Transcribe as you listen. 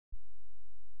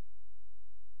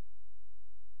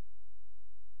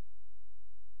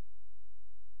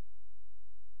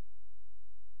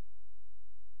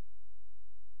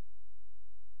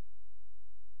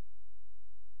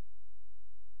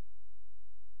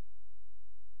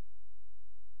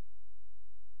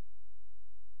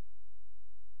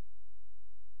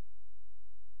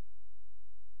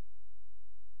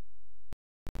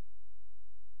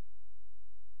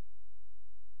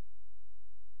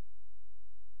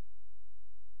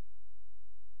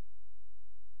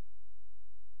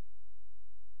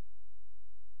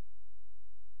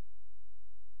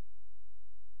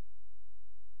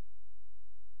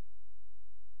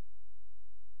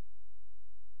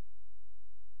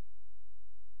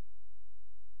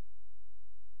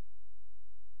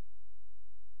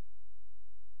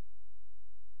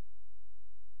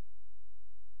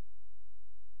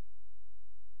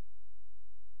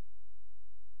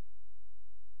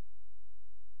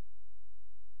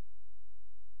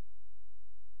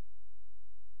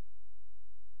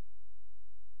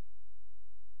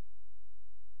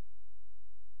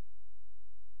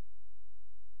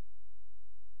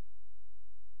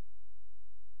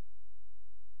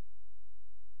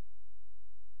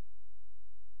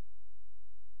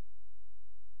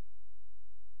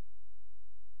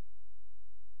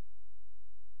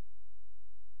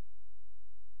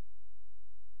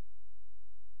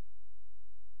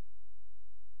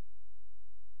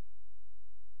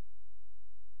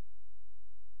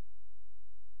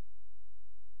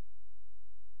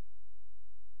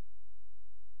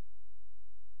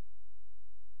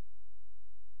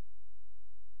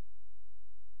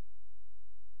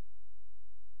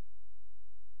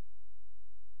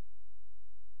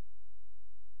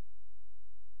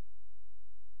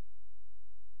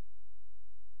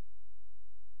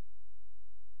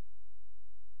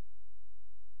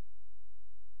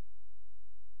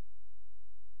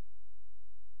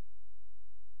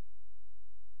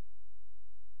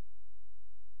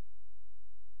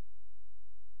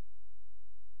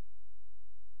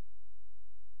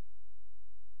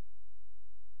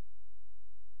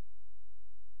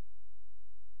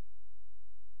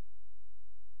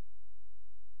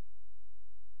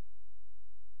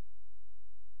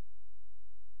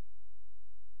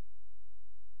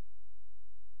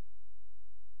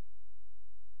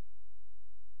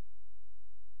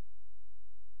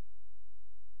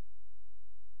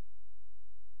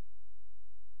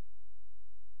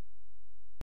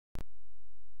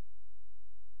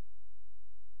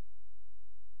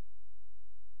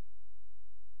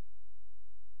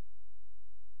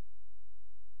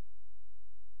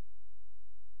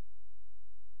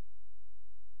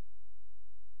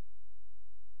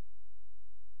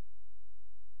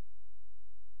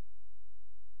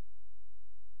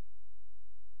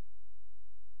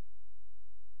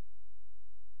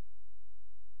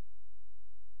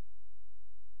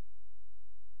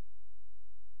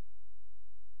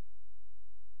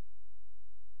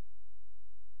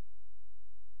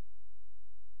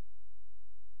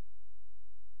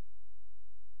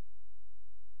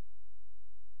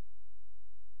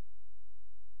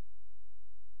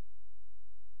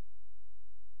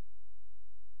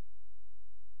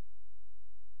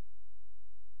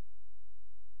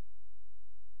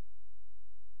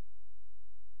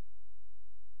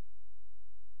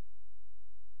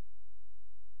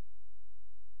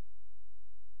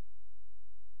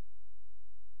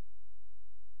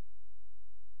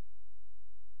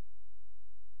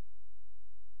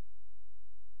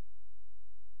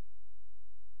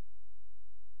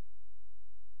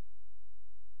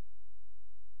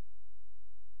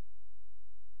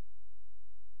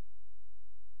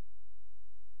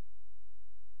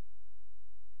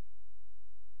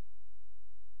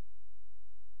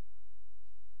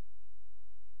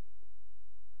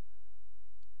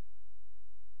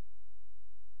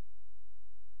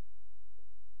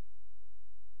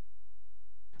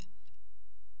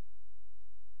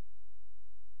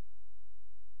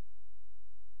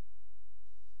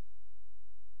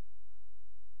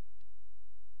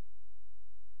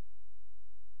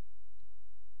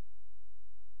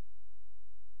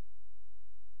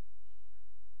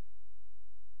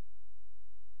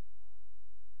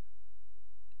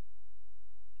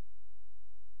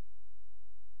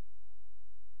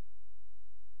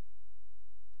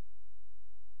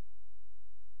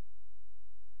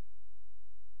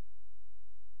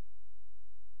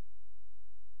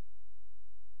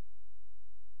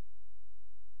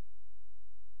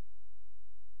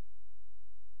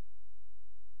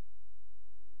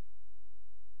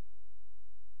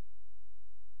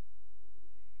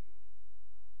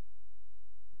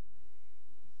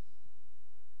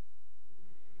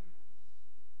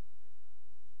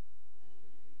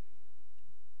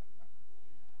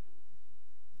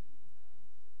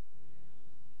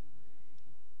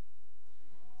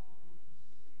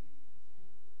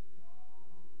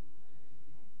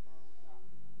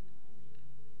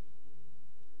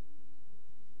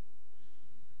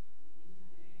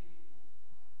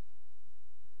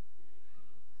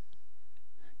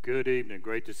Good evening.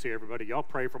 Great to see everybody. Y'all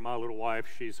pray for my little wife.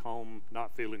 She's home,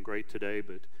 not feeling great today,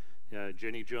 but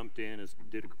Jenny jumped in,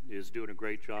 is doing a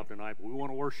great job tonight. But we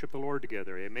want to worship the Lord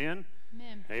together. Amen?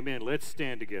 Amen. Amen. Let's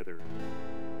stand together.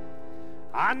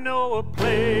 I know a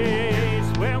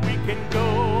place where we can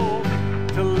go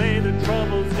to lay the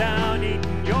troubles down,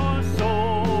 eating your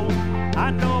soul. I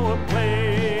know a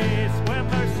place where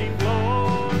mercy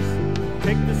flows.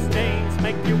 Take the stains,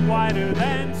 make you whiter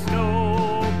than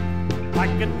snow.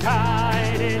 Like a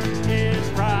tide, it is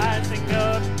rising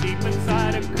up deep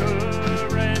inside a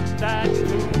current that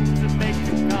moves and makes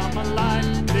you come alive.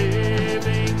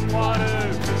 Living water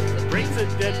that brings the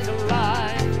dead to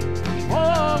life.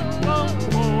 Whoa, whoa,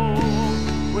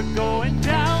 whoa. We're going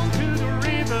down to the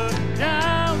river,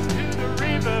 down to the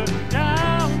river,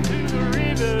 down to the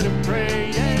river to pray.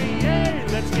 Yeah, yeah.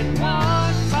 Let's get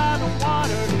washed by the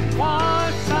water,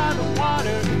 washed by the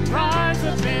water. Rise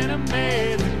up in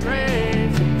amazing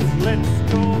grace. Let's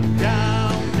go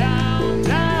down, down,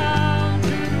 down to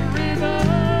the river.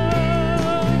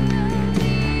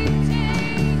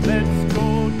 Let's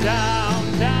go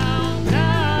down, down,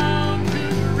 down to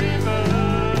the river.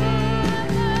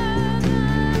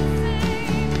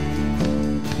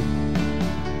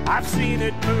 I've seen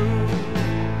it move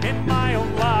in my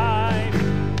own life.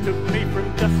 Took me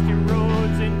from dusty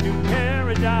roads into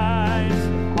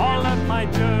paradise. All of my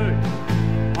dirt,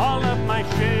 all of my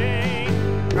shame,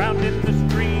 drowned in the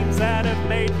streams that have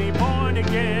made me born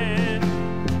again.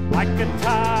 Like a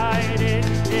tide, it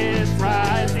is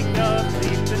rising up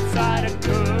deep inside a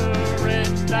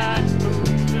current that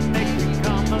moves and makes me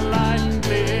come alive.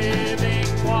 Living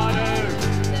water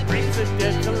that brings the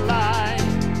dead to life.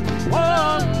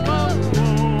 Whoa, whoa,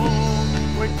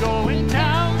 whoa. We're going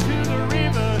down to the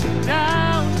river,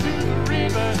 down to the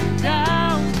river,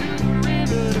 down to the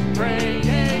river to pray.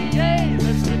 Yeah, yeah.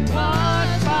 Let's get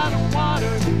washed by the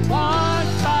water,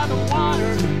 washed by the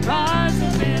water, rise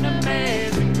up in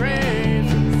amazing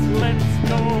grace. Let's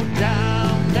go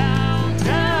down, down,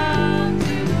 down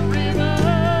to the river.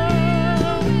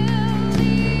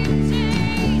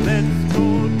 Let's go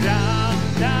down,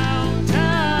 down,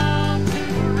 down to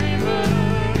the river.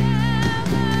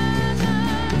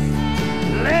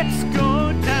 Let's go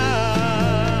down.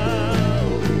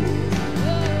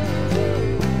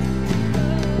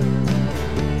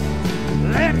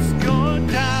 Let's go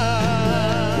down.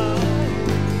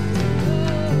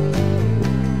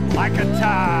 Like a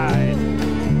tide,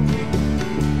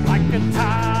 like a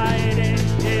tide, it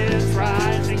is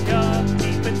rising up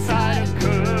deep inside a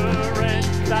current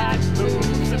that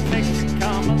moves and makes you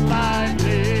come alive.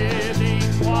 Living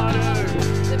water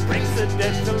that brings the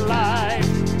dead to life.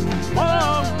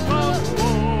 Whoa, whoa,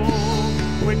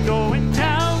 whoa. We're going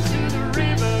down to the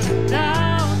river,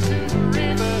 down to the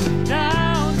river,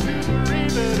 down to the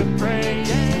river to pray.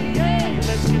 Yeah, yeah.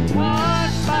 Let's get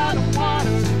washed by the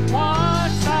water,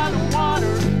 washed by the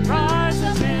water, rise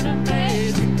up in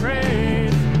amazing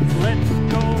grace. Let's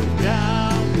go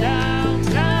down, down,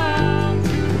 down to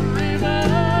the river.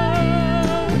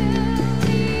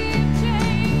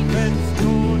 Let's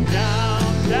go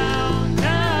down, down,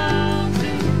 down to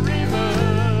the river.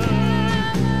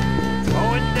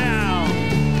 Going down,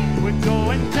 we're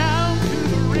going down to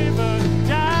the river,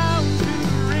 down to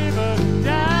the river,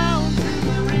 down to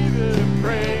the river to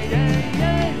pray. Yeah,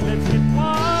 yeah. Let's get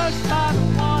washed by the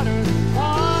water,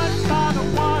 washed by the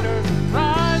water,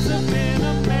 rise up in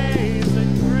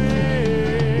amazing grace.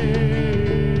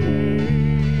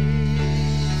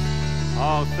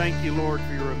 Oh, thank you, Lord,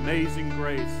 for your amazing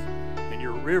grace and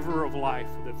your river of life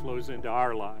that flows into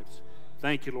our lives.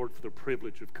 Thank you, Lord, for the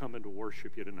privilege of coming to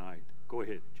worship you tonight. Go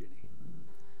ahead, Jenny.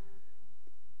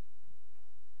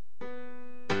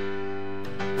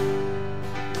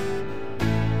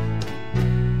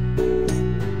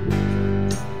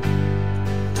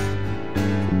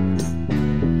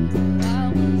 I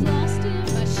was lost in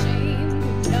my shame,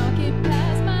 could not get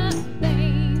past my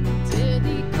pain till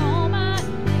He called my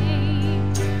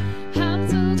name. I'm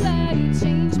so glad He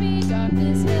changed me,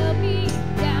 darkness held me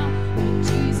down, but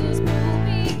Jesus pulled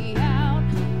me out.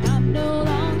 I'm no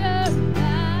longer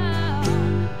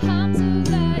bound. I'm so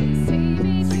glad He saved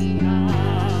me beyond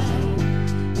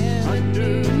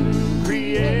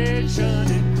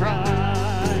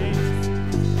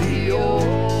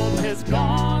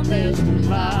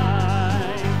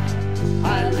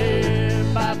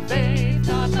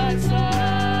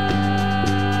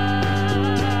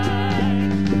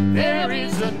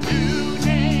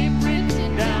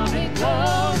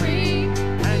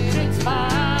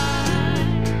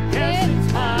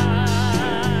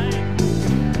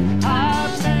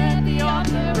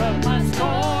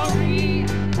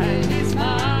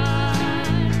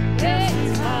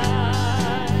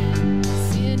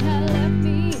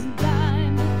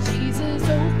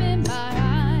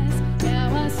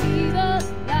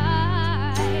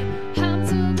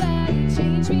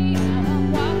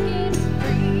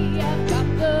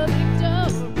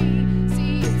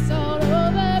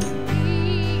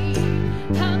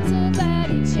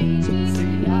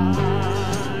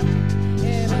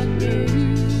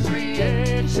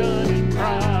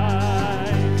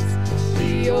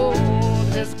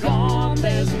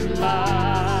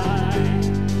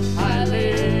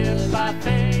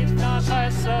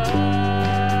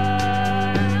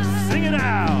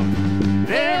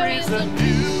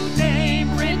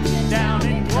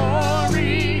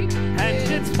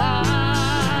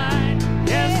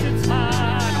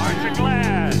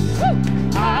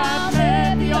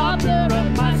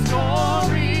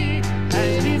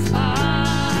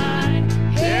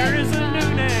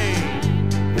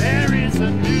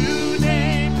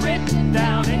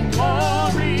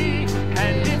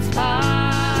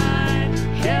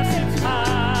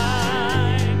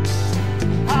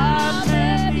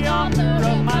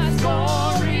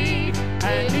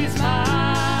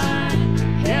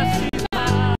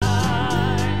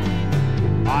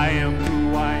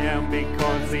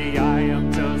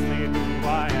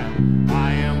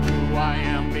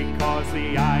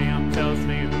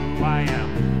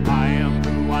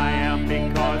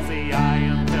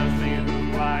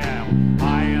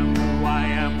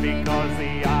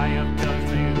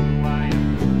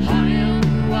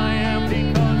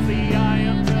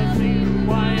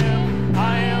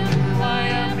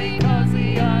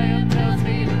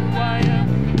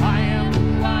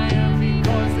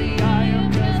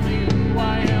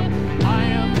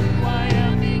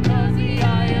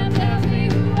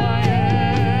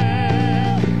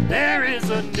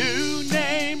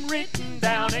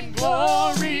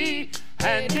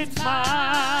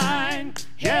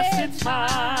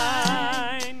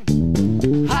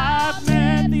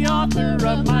author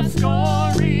of my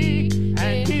story,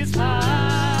 and He's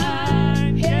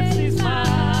mine. Yes, He's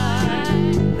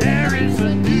mine. There is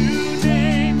a new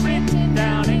name written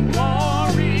down in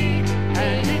glory,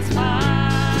 and it's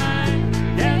mine.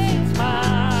 Yes, it's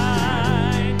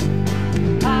mine.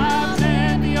 I've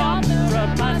met the author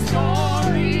of my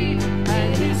story,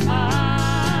 and He's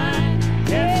mine.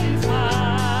 Yes, He's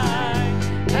mine.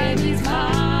 And He's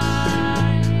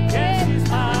mine. Yes, He's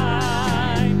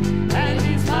mine. And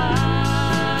He's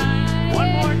mine.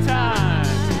 One more time.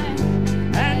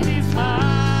 And He's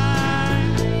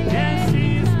mine. Yes,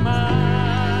 He's mine.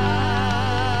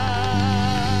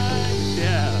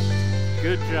 Yeah.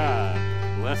 Good job.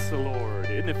 Bless the Lord.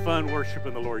 Isn't it fun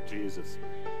worshiping the Lord Jesus?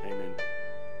 Amen.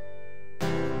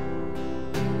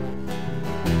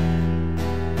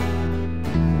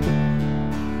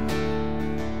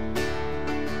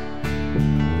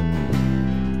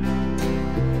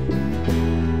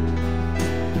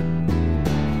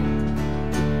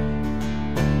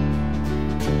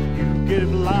 You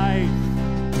give life,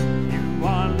 you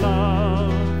are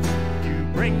love, you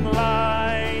bring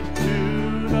light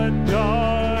to the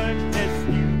darkness,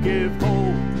 you give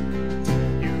hope,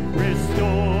 you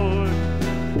restore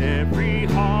every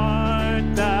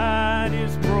heart that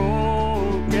is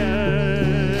broken.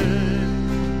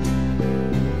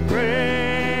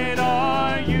 Great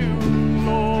are you,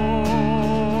 Lord.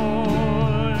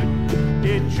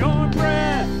 It's your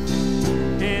breath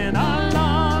in our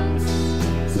lungs,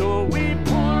 so we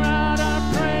pour out our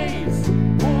praise,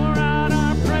 pour out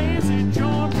our praise. It's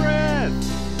your breath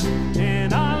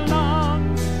in our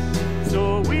lungs,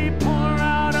 so we pour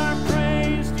out our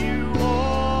praise to you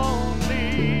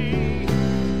only.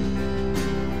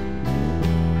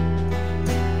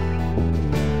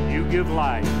 You give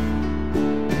life,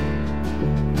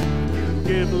 you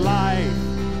give life,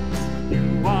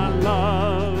 you are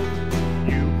love,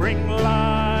 you bring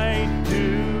light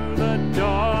to the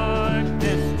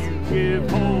darkness, you give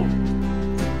hope,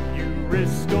 you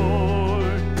restore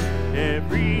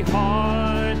every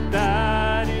heart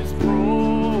that is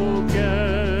broken.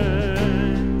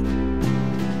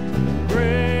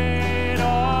 Great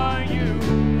are you,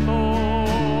 Lord.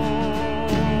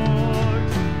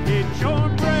 It's your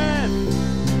breath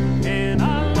in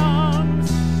our lungs,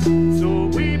 so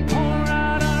we pour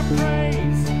out our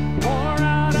praise, pour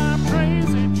out our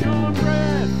praise. It's your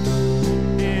breath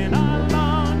in our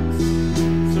lungs,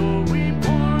 so we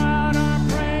pour out our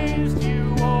praise to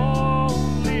you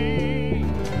only.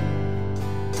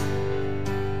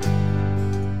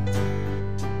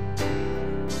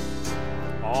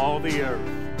 All the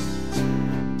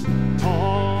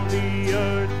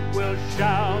earth will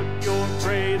shout your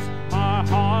praise. Our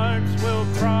hearts will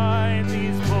cry,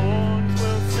 these bones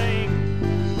will sing.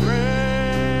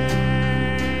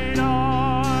 Great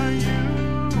are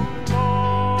you,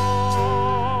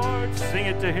 Lord. Sing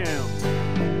it to Him.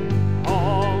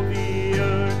 All the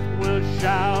earth will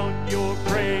shout your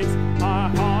praise. Our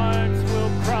hearts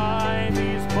will cry,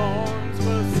 these bones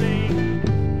will sing.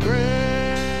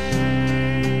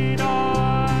 Great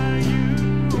are you,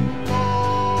 Lord.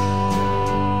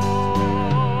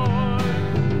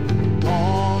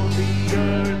 All the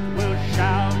earth will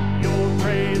shout your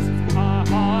praise. Our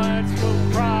hearts will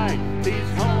cry, these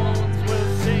bones will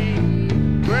sing.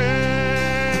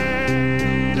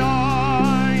 Great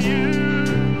are you,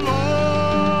 Lord.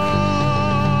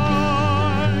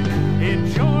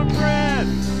 It's your breath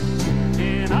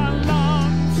in our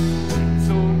lungs,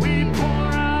 so we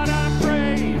pour out our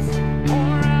praise,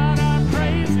 pour out our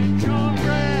praise. It's your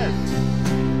breath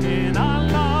in our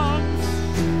lungs,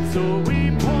 so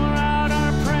we pour out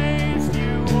our praise to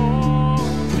you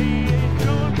only. It's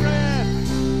your breath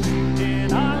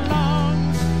in our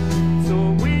lungs,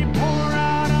 so we pour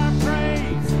out our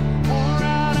praise, pour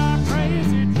out our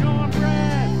praise. It's your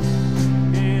breath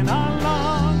in our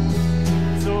lungs,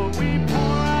 so we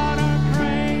pour out our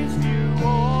praise to you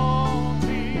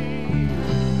only.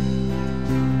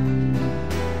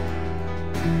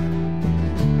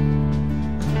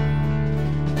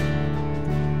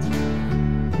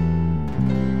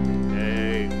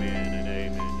 Amen and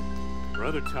amen.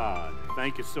 Brother Todd,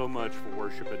 thank you so much for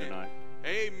worshiping tonight.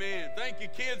 Amen. Thank you,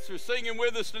 kids, for singing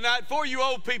with us tonight. Before you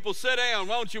old people sit down,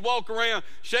 why don't you walk around,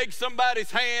 shake somebody's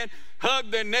hand,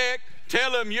 hug their neck,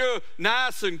 tell them you're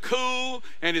nice and cool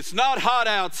and it's not hot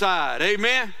outside.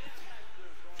 Amen.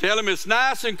 Tell them it's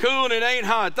nice and cool and it ain't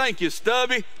hot. Thank you,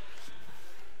 Stubby.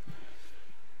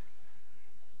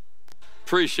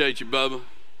 Appreciate you, Bubba.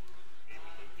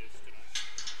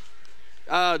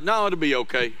 No, it'll be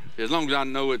okay. As long as I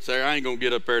know it's there, I ain't going to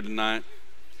get up there tonight.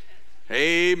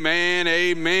 Amen,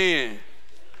 amen.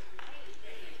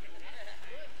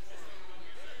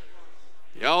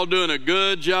 Y'all doing a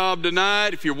good job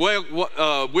tonight. If you're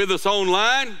with us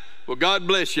online, well, God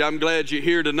bless you. I'm glad you're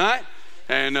here tonight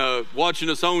and watching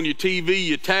us on your TV,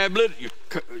 your tablet, your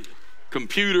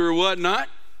computer or whatnot.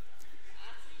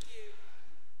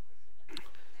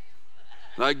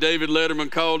 Like David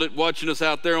Letterman called it, watching us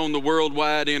out there on the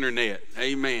worldwide internet.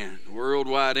 Amen.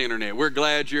 Worldwide internet. We're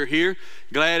glad you're here.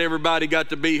 Glad everybody got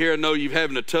to be here. I know you're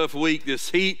having a tough week.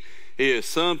 This heat is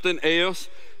something else.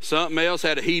 Something else.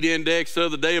 Had a heat index the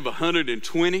other day of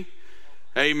 120.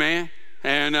 Amen.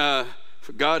 And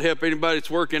God help anybody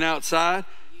that's working outside.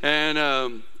 And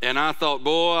I thought,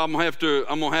 boy, I'm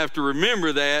gonna have to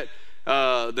remember that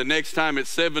the next time it's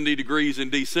 70 degrees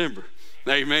in December.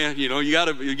 Amen. You know, you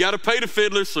gotta pay the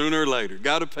fiddler sooner or later.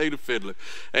 Gotta pay the fiddler.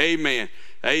 Amen.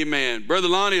 Amen. Brother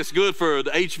Lonnie, it's good for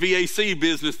the HVAC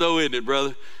business though, isn't it,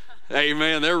 brother?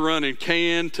 Amen. They're running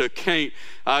can to can't.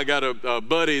 I got a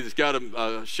buddy that's got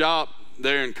a shop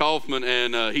there in Kaufman,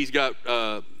 and he's got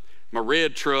my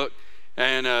red truck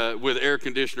and with air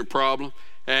conditioner problem.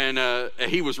 And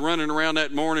he was running around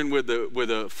that morning with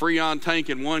a Freon tank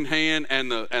in one hand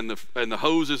and the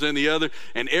hoses in the other,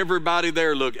 and everybody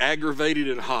there looked aggravated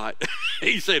and hot.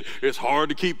 He said it's hard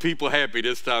to keep people happy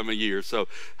this time of year. So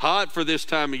hot for this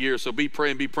time of year. So be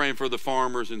praying for the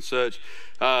farmers and such,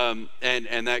 and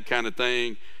that kind of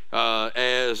thing.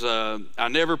 I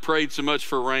never prayed so much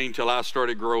for rain till I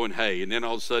started growing hay, and then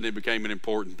all of a sudden it became an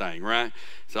important thing, right?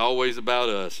 It's always about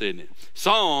us, isn't it?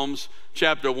 Psalms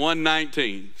chapter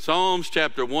 119. Psalms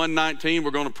chapter 119.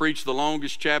 We're going to preach the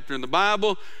longest chapter in the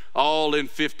Bible, all in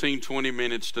 15-20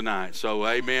 minutes tonight. So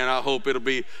amen, I hope it'll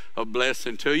be a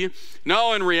blessing to you.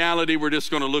 No, in reality, we're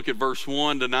just going to look at verse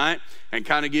 1 tonight and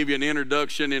kind of give you an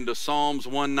introduction into Psalms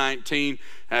 119.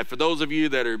 For those of you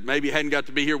that maybe hadn't got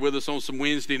to be here with us on some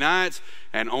Wednesday nights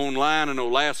and online, I know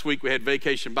last week we had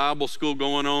Vacation Bible School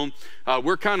going on.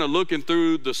 We're kind of looking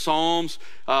through the Psalms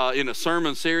in a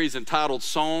sermon series entitled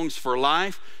Songs for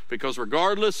Life, because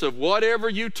regardless of whatever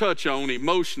you touch on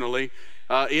emotionally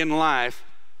in life,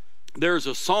 there's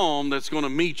a psalm that's going to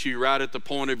meet you right at the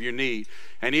point of your need.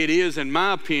 And it is, in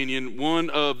my opinion, one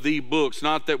of the books,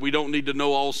 not that we don't need to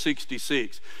know all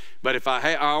 66, but if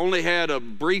I only had a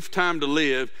brief time to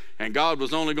live and God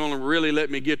was only going to really let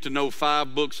me get to know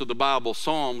 5 books of the Bible,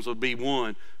 Psalms would be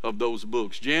one of those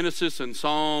books. Genesis and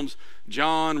Psalms,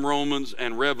 John, Romans,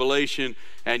 and Revelation.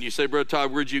 And you say, Brother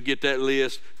Todd, where'd you get that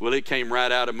list? Well, it came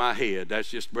right out of my head. That's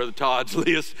just Brother Todd's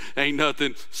list. Ain't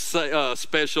nothing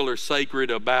special or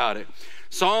sacred about it.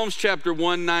 Psalms chapter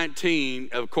 119,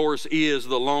 of course, is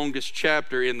the longest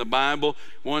chapter in the Bible,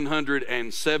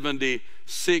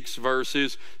 176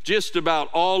 verses. Just about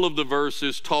all of the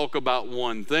verses talk about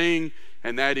one thing,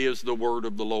 and that is the word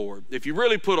of the Lord. If you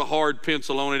really put a hard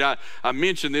pencil on it, I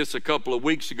mentioned this a couple of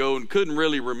weeks ago and couldn't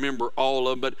really remember all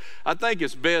of them, but I think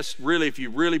it's best really if you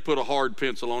really put a hard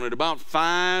pencil on it. About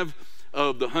 5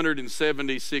 of the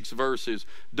 176 verses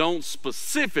don't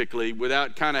specifically,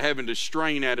 without kind of having to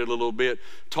strain at it a little bit,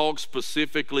 talk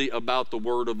specifically about the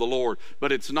word of the Lord,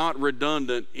 but it's not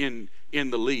redundant in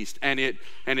the least. And it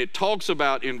talks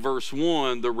about in verse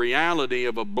 1 the reality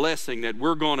of a blessing that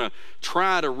we're going to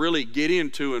try to really get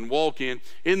into and walk in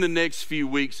the next few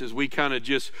weeks as we kind of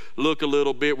just look a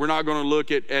little bit. We're not going to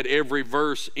look at every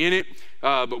verse in it,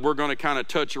 but we're going to kind of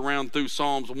touch around through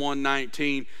Psalms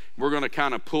 119. We're going to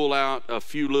kind of pull out a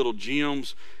few little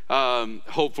gems.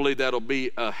 Hopefully that'll be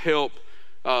a help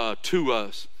to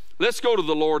us. Let's go to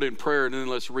the Lord in prayer, and then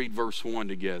let's read verse 1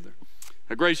 together.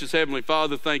 Our gracious Heavenly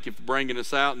Father, thank you for bringing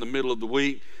us out in the middle of the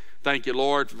week. Thank you,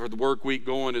 Lord, for the work week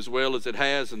going as well as it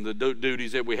has and the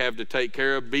duties that we have to take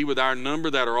care of. Be with our number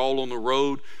that are all on the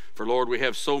road. For, Lord, we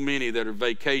have so many that are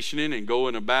vacationing and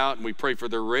going about, and we pray for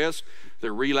their rest,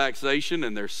 their relaxation,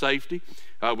 and their safety.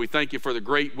 We thank you for the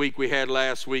great week we had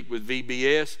last week with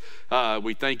VBS.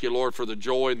 We thank you, Lord, for the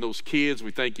joy in those kids.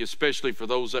 We thank you especially for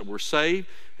those that were saved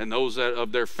and those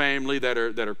of their family that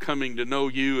are coming to know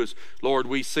you. As, Lord,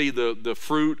 we see the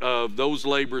fruit of those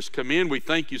labors come in. We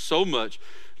thank you so much,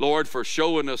 Lord, for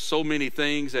showing us so many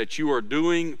things that you are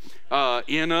doing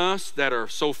in us that are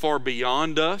so far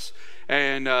beyond us.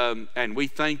 And we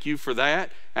thank you for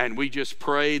that. And we just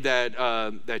pray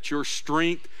that your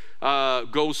strength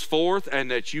goes forth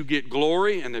and that you get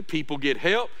glory and that people get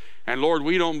help. And Lord,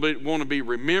 we don't want to be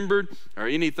remembered or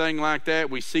anything like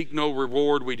that. We seek no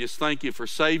reward. We just thank you for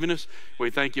saving us. We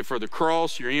thank you for the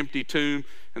cross, your empty tomb,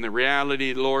 and the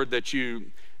reality, Lord, that you,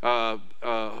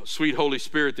 sweet Holy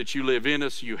Spirit, that you live in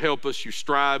us. You help us. You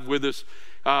strive with us.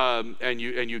 And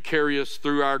you carry us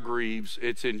through our griefs.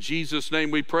 It's in Jesus'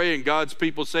 name we pray. And God's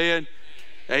people said,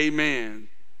 Amen.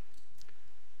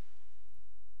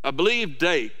 I believe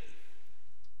date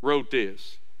wrote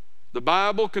this: the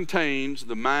Bible contains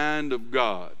the mind of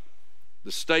God,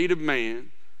 the state of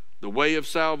man, the way of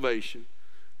salvation,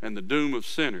 and the doom of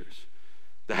sinners,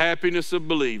 the happiness of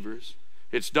believers.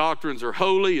 Its doctrines are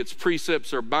holy, its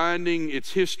precepts are binding,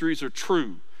 its histories are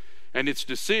true, and its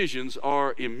decisions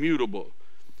are immutable.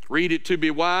 Read it to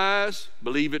be wise,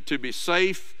 believe it to be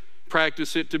safe,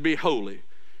 practice it to be holy.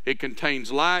 It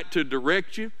contains light to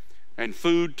direct you, and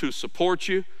food to support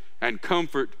you, and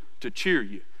comfort to cheer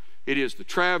you. It is the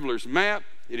traveler's map,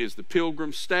 it is the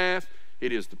pilgrim's staff,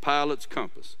 it is the pilot's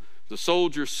compass, the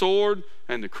soldier's sword,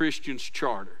 and the Christian's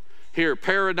charter. Here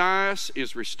paradise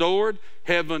is restored,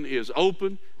 heaven is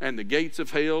open, and the gates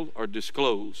of hell are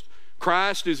disclosed.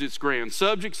 Christ is its grand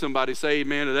subject. Somebody say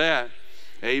amen to that.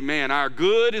 Amen. Our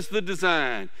good is the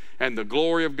design, and the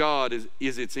glory of God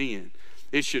is its end.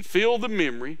 It should fill the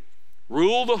memory,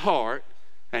 rule the heart,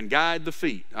 and guide the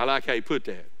feet. I like how you put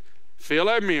that. Fill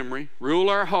our memory, rule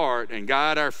our heart, and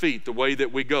guide our feet the way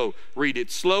that we go. Read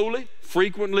it slowly,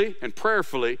 frequently, and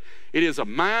prayerfully. It is a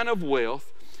mine of wealth.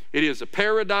 It is a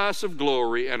paradise of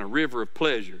glory and a river of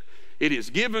pleasure. It is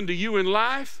given to you in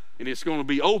life, and it's going to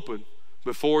be open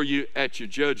before you at your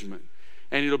judgment.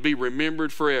 And it'll be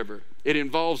remembered forever. It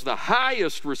involves the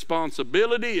highest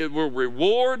responsibility. It will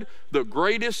reward the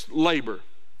greatest labor.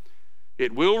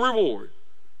 It will reward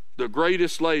the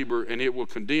greatest labor, and it will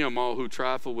condemn all who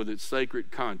trifle with its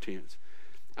sacred contents.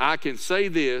 I can say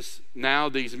this now,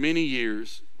 these many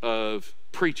years of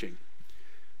preaching,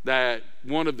 that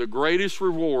one of the greatest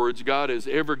rewards God has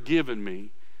ever given me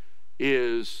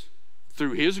is,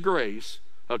 through His grace,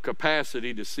 a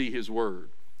capacity to see His Word,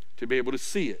 to be able to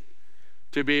see it,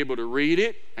 to be able to read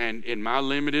it, and in my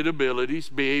limited abilities,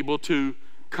 be able to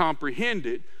comprehend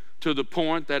it to the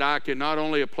point that I can not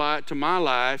only apply it to my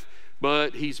life,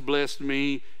 but He's blessed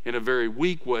me in a very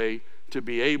weak way to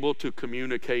be able to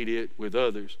communicate it with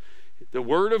others. The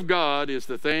Word of God is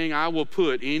the thing I will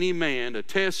put any man a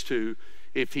test to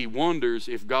if he wonders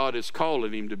if God is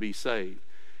calling him to be saved.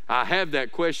 I have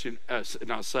that question,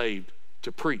 not saved,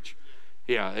 to preach.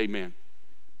 Yeah, amen.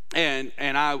 And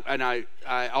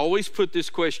I always put this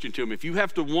question to him: if you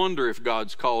have to wonder if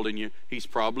God's calling you, He's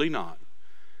probably not.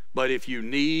 But if you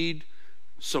need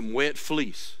some wet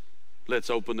fleece, let's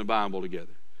open the Bible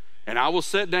together. And I will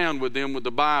sit down with them with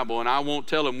the Bible, and I won't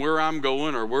tell them where I'm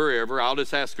going or wherever. I'll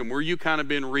just ask them, where you kind of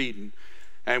been reading?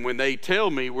 And when they tell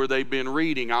me where they've been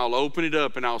reading, I'll open it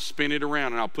up and I'll spin it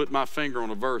around and I'll put my finger on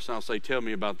a verse and I'll say, tell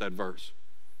me about that verse.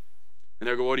 And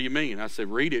they'll go, what do you mean? I said,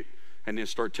 read it, and then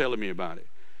start telling me about it.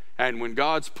 And when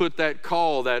God's put that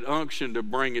call, that unction to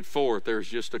bring it forth, there's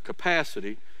just a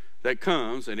capacity that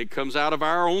comes, and it comes out of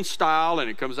our own style and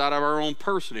it comes out of our own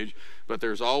personage, but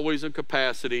there's always a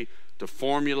capacity to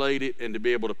formulate it and to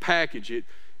be able to package it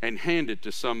and hand it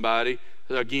to somebody.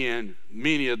 Again,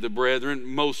 many of the brethren,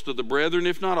 most of the brethren,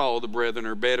 if not all the brethren,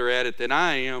 are better at it than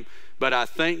I am, but I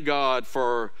thank God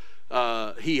for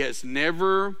He has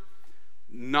never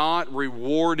not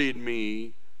rewarded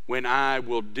me when I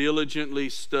will diligently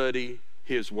study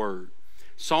His Word.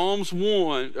 Psalms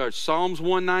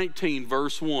 119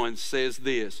 verse 1 says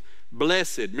this: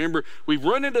 blessed. Remember, we've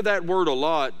run into that word a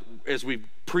lot as we've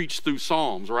preached through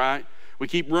Psalms, right? We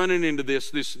keep running into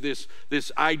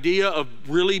this idea of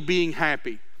really being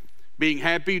happy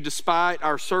despite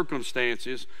our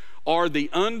circumstances, are the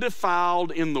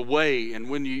undefiled in the way. And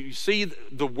when you see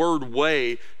the word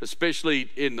way,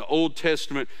 especially in the Old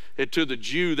Testament, to the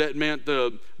Jew, that meant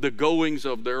the goings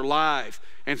of their life.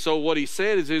 And so what he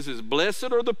said is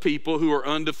blessed are the people who are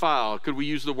undefiled. Could we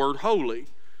use the word holy?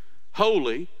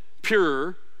 Holy,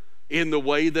 pure in the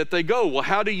way that they go. Well,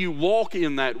 how do you walk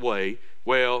in that way?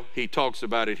 Well, he talks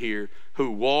about it here: who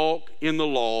walk in the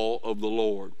law of the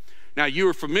Lord. Now, you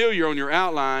are familiar on your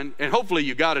outline, and hopefully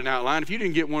you got an outline. If you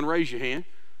didn't get one, raise your hand.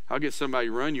 I'll get somebody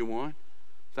to run you one.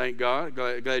 Thank God.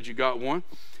 Glad you got one.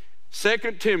 2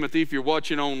 Timothy, if you're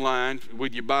watching online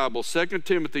with your Bible, 2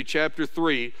 Timothy chapter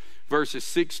 3, verses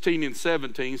 16 and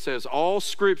 17 says, all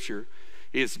Scripture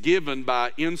is given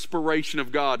by inspiration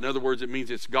of God. In other words, it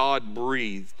means it's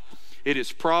God-breathed. It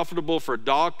is profitable for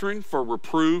doctrine, for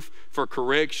reproof, for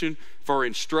correction, for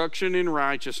instruction in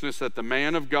righteousness, that the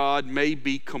man of God may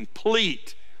be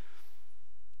complete.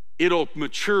 It'll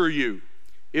mature you.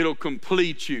 It'll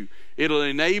complete you. It'll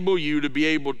enable you to be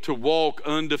able to walk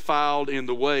undefiled in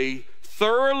the way,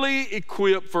 thoroughly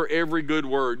equipped for every good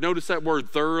word. Notice that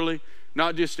word, thoroughly,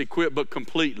 not just equipped, but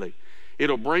completely.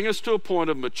 It'll bring us to a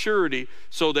point of maturity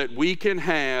so that we can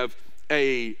have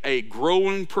a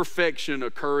growing perfection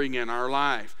occurring in our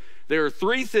life. There are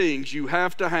three things you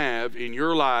have to have in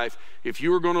your life if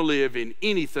you are going to live in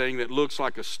anything that looks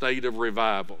like a state of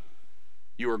revival.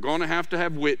 you are going to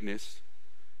have witness,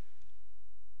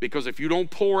 because if you don't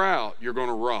pour out, you're going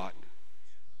to rot.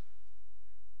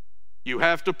 You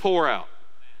have to pour out.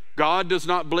 God does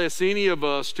not bless any of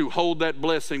us to hold that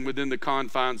blessing within the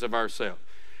confines of ourselves.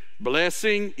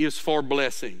 Blessing is for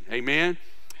blessing. Amen?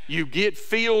 You get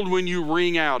filled when you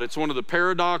wring out. It's one of the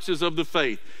paradoxes of the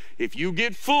faith. If you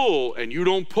get full and you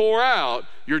don't pour out,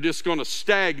 you're just going to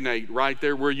stagnate right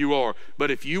there where you are.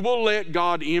 But if you will let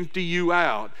God empty you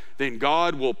out, then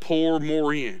God will pour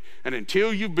more in. And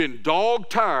until you've been dog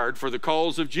tired for the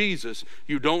cause of Jesus,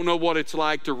 you don't know what it's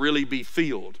like to really be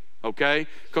filled. Okay?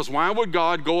 Because why would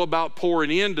God go about pouring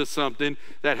into something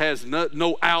that has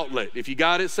no outlet? If you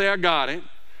got it, say, I got it.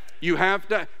 You have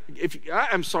to.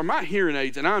 I'm sorry, my hearing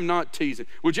aids, and I'm not teasing.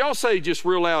 Would y'all say just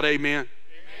real loud, amen?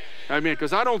 Amen,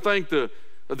 because I don't think the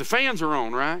fans are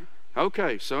on, right?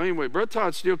 Okay, so anyway, Brother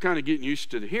Todd's still kind of getting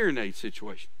used to the hearing aid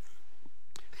situation.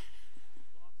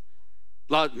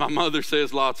 My mother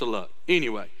says lots of luck.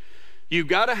 Anyway, you've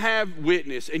got to have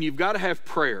witness, and you've got to have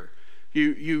prayer.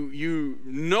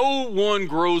 No one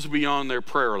grows beyond their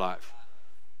prayer life.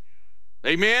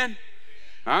 Amen?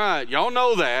 All right, y'all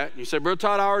know that. You say, Brother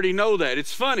Todd, I already know that.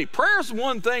 It's funny. Prayer is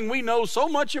one thing we know so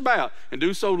much about and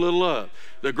do so little of.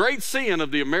 The great sin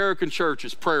of the American church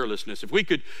is prayerlessness.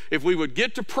 If we would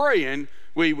get to praying,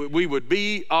 we would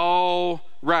be all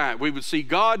right. We would see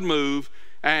God move,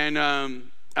 and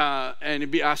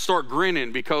I start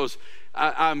grinning because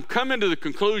I'm coming to the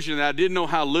conclusion that I didn't know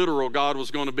how literal God was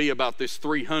going to be about this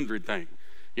 300 thing.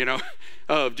 You know,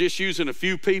 of just using a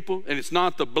few people, and it's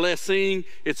not the blessing,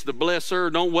 it's the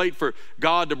blesser. Don't wait for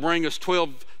God to bring us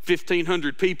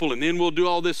 1,500 people and then we'll do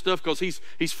all this stuff, because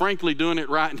he's frankly doing it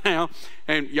right now.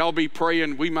 And y'all be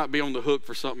praying, we might be on the hook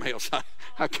for something else.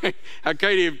 I can't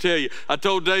even tell you. I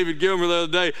told David Gilmer the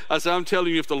other day, I said, I'm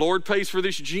telling you, if the Lord pays for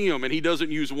this gym and he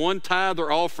doesn't use one tithe or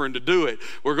offering to do it,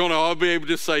 we're going to all be able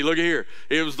to say, look here,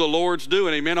 it was the Lord's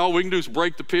doing. Amen. All we can do is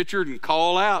break the pitcher and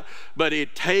call out, but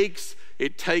it takes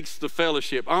the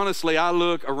fellowship. Honestly, I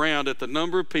look around at the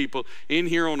number of people in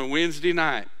here on a Wednesday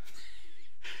night,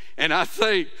 and I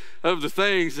think of the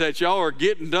things that y'all are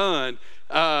getting done.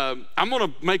 I'm going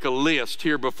to make a list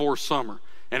here before summer.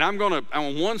 And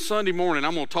on one Sunday morning,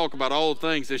 I'm going to talk about all the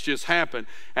things that's just happened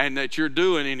and that you're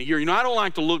doing in a year. You know, I don't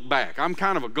like to look back. I'm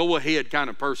kind of a go-ahead kind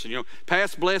of person. You know,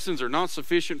 past blessings are not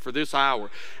sufficient for this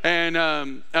hour. And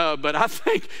but I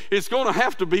think it's going to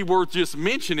have to be worth just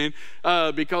mentioning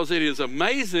because it is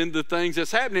amazing the things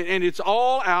that's happening. And it's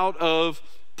all out of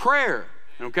prayer,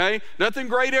 okay? Nothing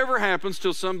great ever happens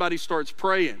till somebody starts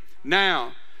praying.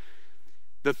 Now,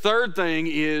 the third thing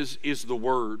is the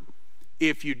Word.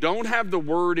 If you don't have the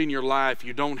Word in your life,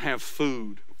 you don't have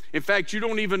food. In fact, you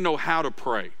don't even know how to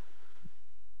pray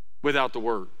without the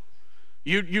Word.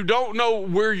 You don't know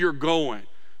where you're going.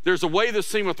 There's a way that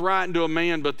seemeth right unto a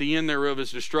man, but the end thereof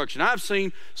is destruction. I've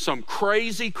seen some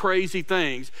crazy, crazy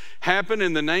things happen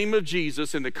in the name of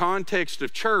Jesus in the context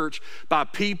of church by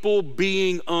people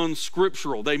being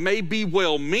unscriptural. They may be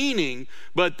well-meaning,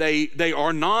 but they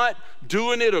are not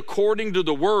doing it according to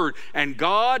the Word. And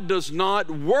God does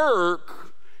not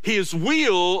work His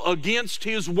will against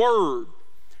His Word.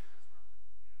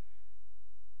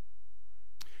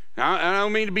 Now, I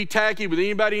don't mean to be tacky with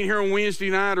anybody in here on Wednesday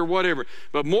night or whatever,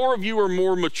 but more of you are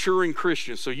more maturing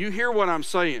Christians, so you hear what I'm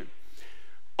saying.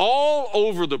 All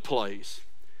over the place,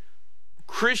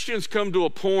 Christians come to a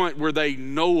point where they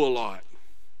know a lot,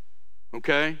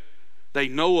 okay? They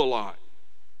know a lot.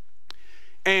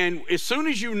 And as soon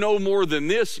as you know more than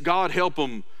this, God help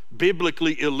them,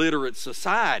 biblically illiterate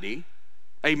society,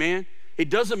 amen, it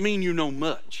doesn't mean you know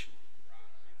much,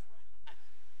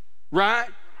 right?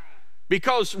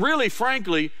 Because really,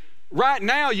 frankly, right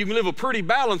now you can live a pretty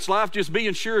balanced life just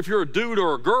being sure if you're a dude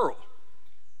or a girl.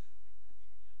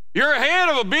 You're ahead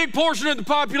of a big portion of the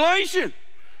population.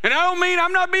 And I don't mean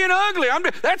I'm not being ugly.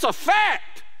 That's a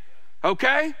fact,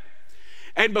 okay?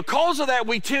 And because of that,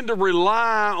 we tend to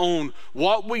rely on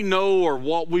what we know or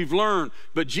what we've learned.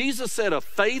 But Jesus said a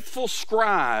faithful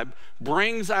scribe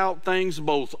brings out things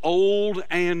both old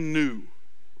and new.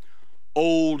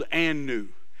 Old and new.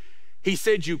 He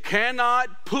said you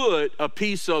cannot put a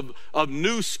piece of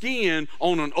new skin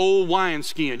on an old wine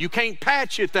skin. You can't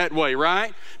patch it that way,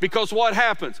 right? Because what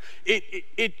happens? It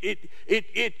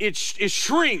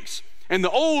shrinks, and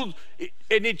the old,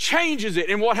 and it changes it.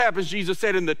 And what happens? Jesus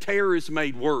said, and the tear is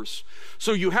made worse.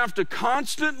 So you have to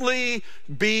constantly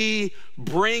be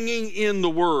bringing in the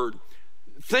Word.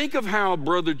 Think of how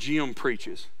Brother Jim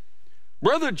preaches.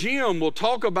 Brother Jim will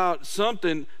talk about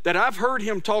something that I've heard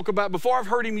him talk about before. I've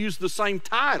heard him use the same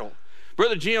title.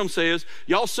 Brother Jim says,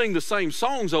 y'all sing the same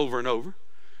songs over and over.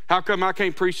 How come I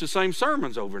can't preach the same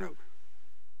sermons over and over?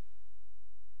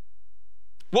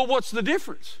 Well, what's the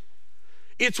difference?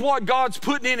 It's what God's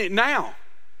putting in it now.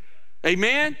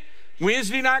 Amen?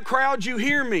 Wednesday night crowd, you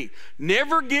hear me.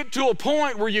 Never get to a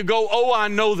point where you go, oh, I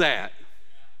know that.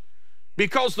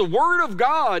 Because the Word of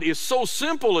God is so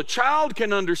simple, a child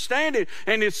can understand it,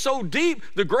 and it's so deep,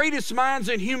 the greatest minds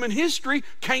in human history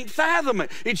can't fathom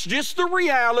it. It's just the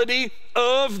reality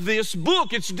of this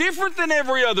book. It's different than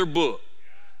every other book.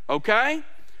 Okay?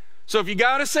 So if you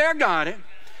got to say, I got it,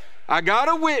 I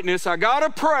got to witness, I got to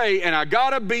pray, and I got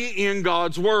to be in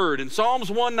God's Word. And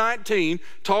Psalms 119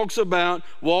 talks about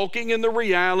walking in the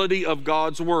reality of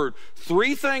God's Word.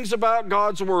 3 things about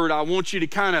God's Word I want you to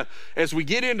kind of, as we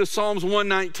get into Psalms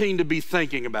 119, to be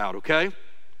thinking about, okay?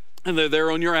 And they're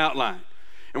there on your outline.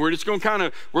 And we're just going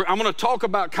to I'm going to talk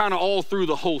about kind of all through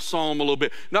the whole psalm a little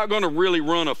bit. Not going to really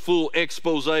run a full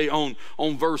expose on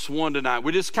verse 1 tonight.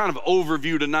 We just kind of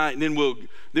overview tonight, and then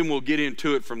we'll get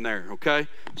into it from there, okay?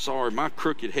 Sorry, my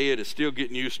crooked head is still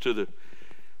getting used to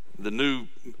the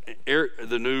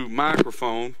new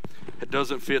microphone. It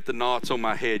doesn't fit the knots on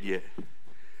my head yet.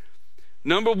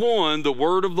 Number 1, the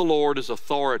word of the Lord is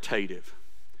authoritative.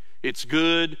 It's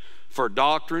good for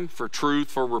doctrine, for truth,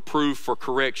 for reproof, for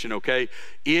correction, okay?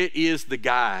 It is the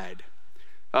guide.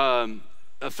 A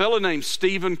fellow named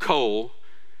Stephen Cole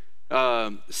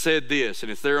said this,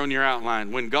 and it's there on your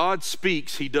outline. When God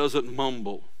speaks, he doesn't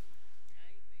mumble.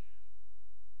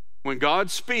 When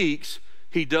God speaks,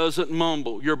 he doesn't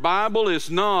mumble. Your Bible is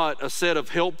not a set of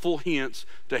helpful hints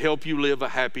to help you live a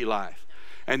happy life.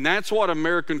 And that's what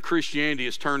American Christianity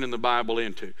is turning the Bible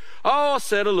into. Oh, a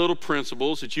set of little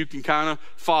principles that you can kind of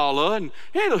follow, and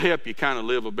it'll help you kind of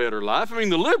live a better life. I mean,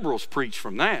 the liberals preach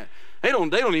from that. They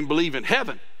don't even believe in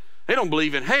heaven. They don't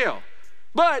believe in hell.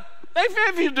 But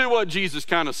if you do what Jesus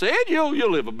kind of said, you'll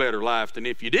live a better life than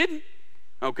if you didn't.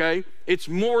 Okay? It's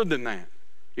more than that.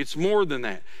 It's more than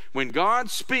that. When God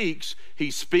speaks,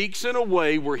 he speaks in a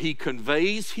way where he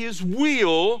conveys his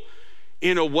will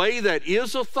in a way that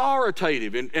is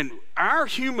authoritative. And our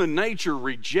human nature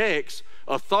rejects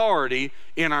authority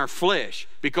in our flesh.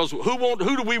 Because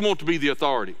who do we want to be the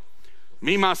authority?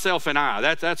 Me, myself, and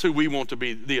I. That's who we want to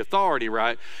be the authority,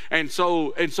 right? And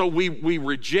so we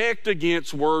reject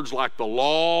against words like the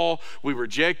law. We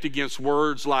reject against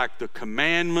words like the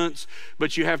commandments.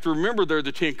 But you have to remember they're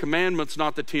the 10 commandments,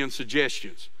 not the 10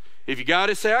 suggestions. If you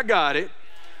got it, say, I got it.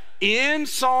 In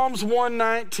Psalms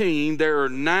 119, there are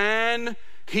 9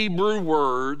 Hebrew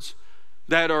words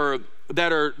that are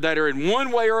in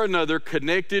one way or another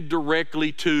connected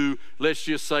directly to, let's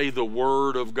just say, the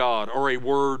Word of God or a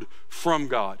word from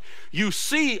God. You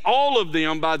see all of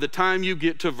them by the time you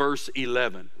get to verse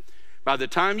 11. By the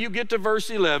time you get to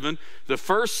verse 11, the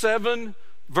first 7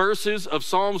 verses of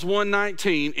Psalms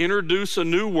 119 introduce a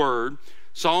new word.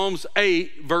 Psalms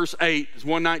 8, verse 8,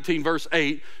 119, verse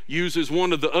 8, uses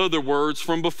one of the other words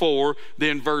from before.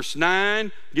 Then verse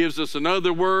 9 gives us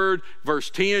another word. Verse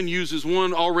 10 uses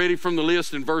one already from the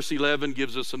list, and verse 11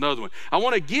 gives us another one. I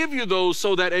want to give you those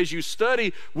so that as you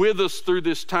study with us through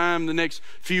this time, the next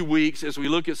few weeks, as we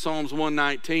look at Psalms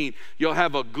 119, you'll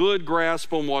have a good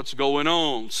grasp on what's going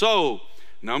on. So,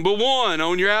 number 1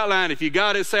 on your outline, if you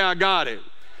got it, say, I got it.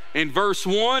 In verse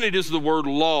 1, it is the word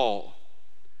law.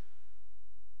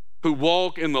 Who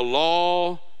walk in the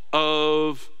law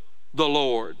of the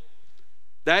Lord.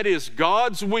 That is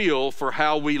God's will for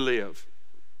how we live.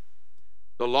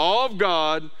 The law of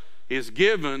God is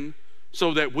given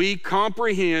so that we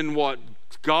comprehend what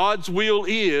God's will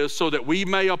is, so that we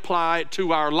may apply it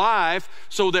to our life,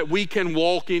 so that we can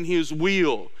walk in his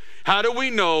will. How do we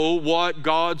know what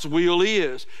God's will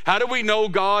is? How do we know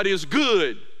God is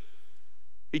good?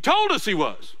 He told us he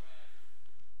was.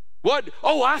 What?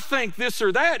 Oh, I think this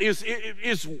or that is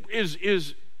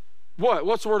what?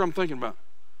 What's the word I'm thinking about?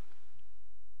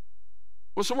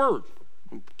 What's the word?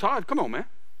 Todd, come on, man.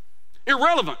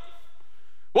 Irrelevant.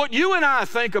 What you and I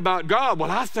think about God,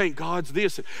 well, I think God's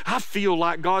this. I feel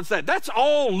like God's that. That's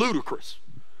all ludicrous.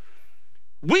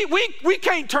 We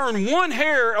can't turn one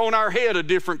hair on our head a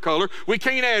different color. We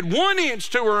can't add 1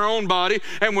 inch to our own body.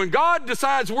 And when God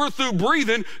decides we're through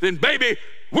breathing, then baby,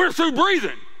 we're through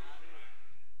breathing.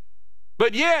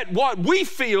 But yet, what we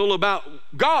feel about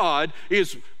God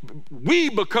is we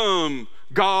become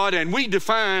God and we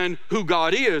define who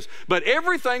God is. But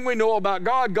everything we know about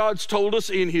God, God's told us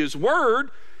in his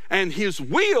word and his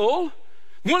will.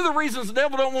 One of the reasons the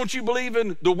devil don't want you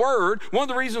believing the word, one of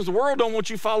the reasons the world don't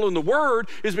want you following the word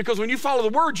is because when you follow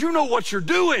the word, you know what you're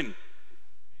doing.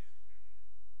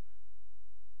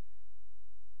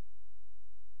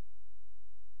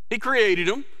 He created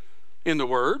them in the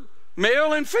word,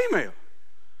 male and female.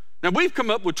 Now, we've come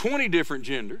up with 20 different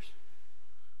genders.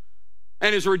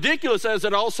 And as ridiculous as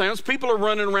it all sounds, people are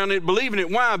running around it believing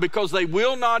it. Why? Because they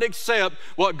will not accept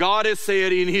what God has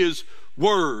said in His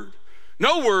Word.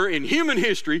 Nowhere in human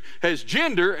history has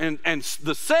gender and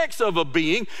the sex of a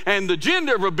being and the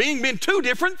gender of a being been two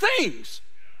different things.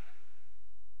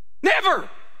 Never.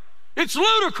 It's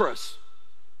ludicrous.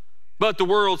 But the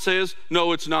world says,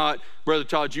 no, it's not. Brother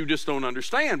Todd, you just don't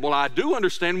understand. Well, I do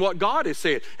understand what God has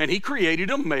said. And He created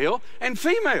them male and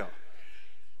female.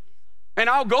 And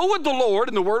I'll go with the Lord,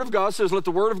 and the Word of God says, let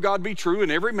the Word of God be true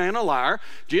and every man a liar.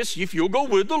 Just if you'll go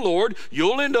with the Lord,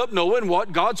 you'll end up knowing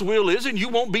what God's will is, and you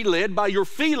won't be led by your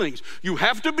feelings. You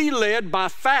have to be led by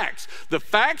facts. The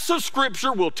facts of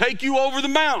Scripture will take you over the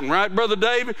mountain, right, Brother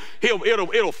David?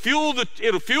 It'll fuel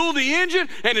the engine,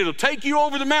 and it'll take you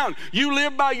over the mountain. You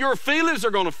live by your feelings,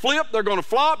 they're going to flip, they're going to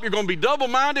flop, you're going to be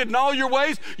double-minded in all your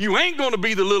ways. You ain't going to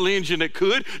be the little engine that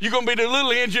could. You're going to be the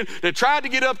little engine that tried to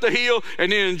get up the hill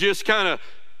and then just kind of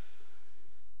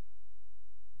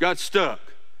got stuck.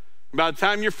 By the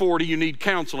time you're 40, you need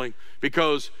counseling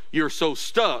because you're so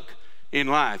stuck in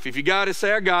life. If you got it,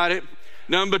 say, I got it.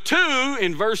 Number 2,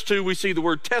 in verse 2, we see the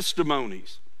word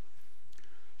testimonies.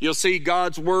 You'll see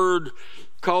God's word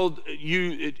called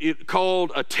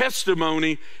a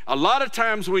testimony. A lot of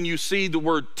times when you see the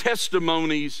word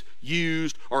testimonies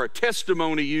used or a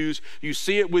testimony used, you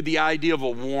see it with the idea of a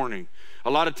warning. A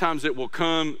lot of times it will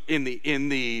come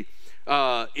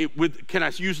can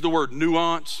I use the word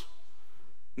nuance?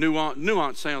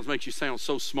 Nuance makes you sound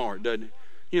so smart, doesn't it?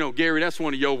 You know, Gary, that's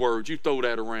one of your words. You throw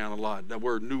that around a lot, that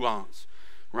word nuance,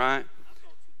 right?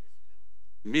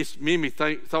 Mimi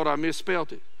thought I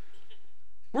misspelled it.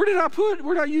 Where did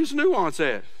I use nuance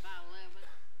at?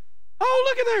 Oh,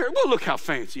 look at there. Well, look how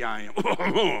fancy I am.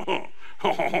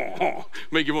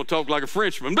 Make you want to talk like a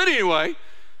Frenchman. But anyway,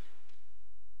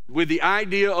 with the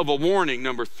idea of a warning,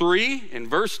 number 3, in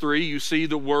verse 3, you see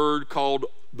the word called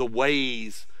the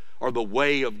ways or the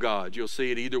way of God. You'll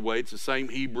see it either way. It's the same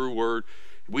Hebrew word.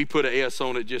 We put an S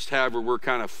on it just however we're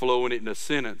kind of flowing it in a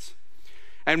sentence.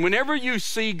 And whenever you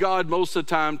see God most of the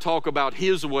time talk about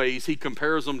His ways, He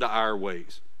compares them to our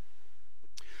ways.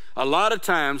 A lot of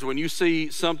times when you see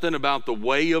something about the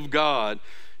way of God,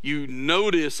 you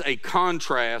notice a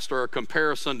contrast or a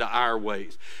comparison to our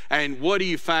ways. And what do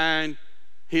you find?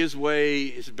 His way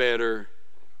is better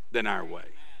than our way.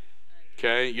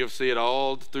 Okay, you'll see it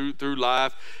all through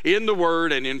life, in the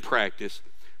Word and in practice.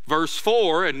 Verse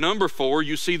 4 and number 4,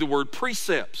 you see the word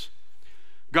precepts.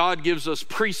 God gives us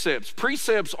precepts.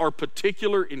 Precepts are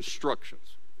particular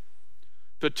instructions.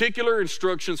 Particular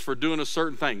instructions for doing a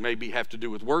certain thing. Maybe have to do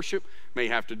with worship, may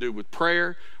have to do with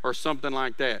prayer or something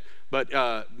like that. But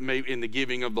maybe in the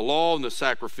giving of the law and the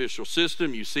sacrificial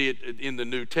system, you see it in the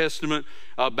New Testament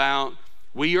about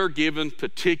we are given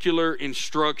particular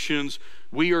instructions.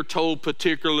 We are told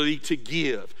particularly to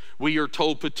give. We are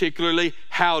told particularly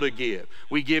how to give.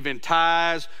 We give in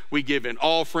tithes. We give in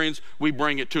offerings. We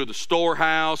bring it to the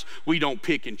storehouse. We don't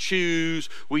pick and choose.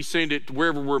 We send it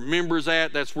wherever we're members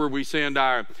at. That's where we send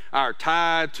our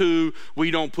tithe to.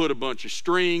 We don't put a bunch of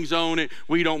strings on it.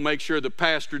 We don't make sure the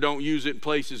pastor don't use it in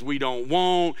places we don't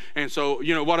want. And so,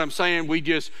 you know what I'm saying? We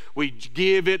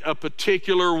give it a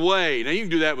particular way. Now, you can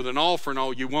do that with an offering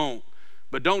all you want,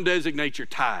 but don't designate your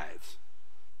tithes.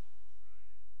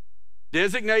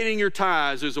 Designating your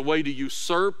tithes is a way to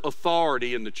usurp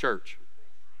authority in the church.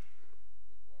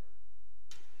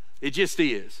 It just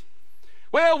is.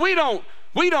 Well, we don't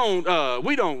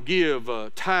give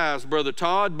tithes, Brother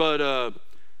Todd, but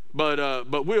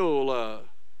we'll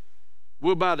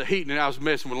buy the heating. And I was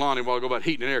messing with Lonnie a while ago about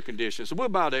heating and air conditioning. So we'll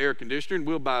buy the air conditioner and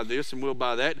we'll buy this and we'll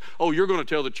buy that. Oh, you're going to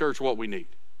tell the church what we need.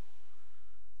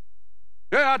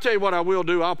 Yeah, I'll tell you what I will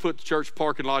do. I'll put the church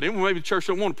parking lot in. Well, maybe the church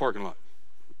don't want a parking lot.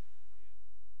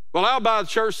 Well, I'll buy the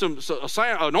church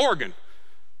an organ.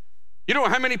 You know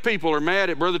how many people are mad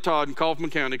at Brother Todd in Kaufman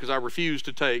County because I refuse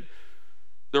to take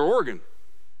their organ?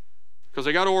 Because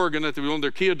they got an organ that they want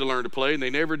their kid to learn to play, and they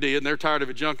never did, and they're tired of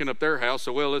it junking up their house.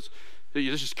 So, well, let's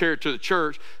just carry it to the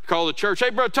church. Call the church,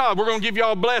 hey, Brother Todd, we're going to give you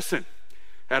all a blessing.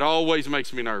 That always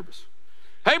makes me nervous.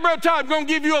 Hey, Brother Todd, I'm going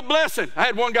to give you a blessing. I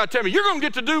had one guy tell me, you're going to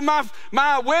get to do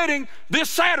my wedding this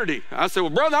Saturday. I said,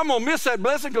 well, brother, I'm going to miss that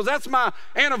blessing because that's my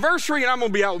anniversary and I'm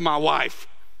going to be out with my wife.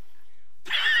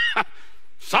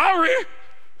 Sorry, I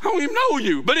don't even know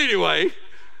you. But anyway,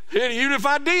 even if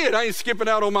I did, I ain't skipping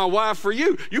out on my wife for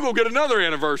you. You go get another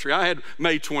anniversary. I had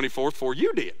May 24th before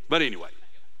you did. But anyway,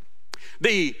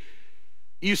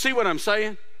 you see what I'm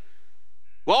saying?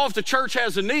 Well, if the church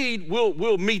has a need,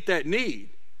 we'll meet that need.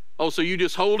 Oh, so you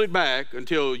just hold it back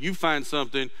until you find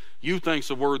something you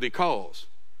think's a worthy cause.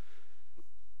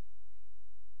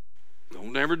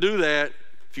 Don't never do that.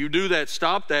 If you do that,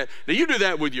 stop that. Now you do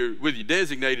that with your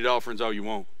designated offerings all you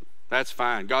want. That's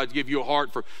fine. God give you a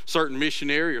heart for certain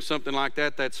missionary or something like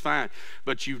that, that's fine.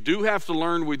 But you do have to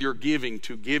learn with your giving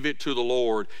to give it to the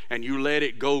Lord, and you let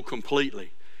it go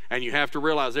completely. And you have to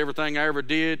realize everything I ever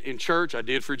did in church, I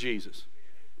did for Jesus.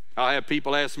 I'll have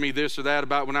people ask me this or that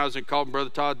about when I was in Colton, Brother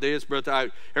Todd, this, Brother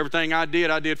Todd. Everything I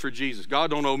did for Jesus.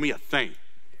 God don't owe me a thing.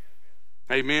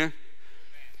 Amen.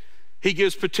 He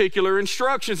gives particular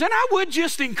instructions, and I would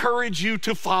just encourage you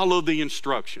to follow the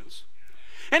instructions.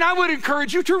 And I would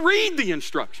encourage you to read the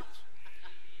instructions.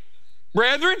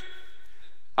 Brethren,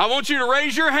 I want you to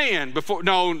raise your hand before,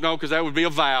 no, because that would be a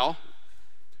vow.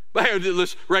 But hey,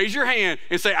 let's raise your hand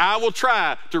and say, I will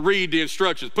try to read the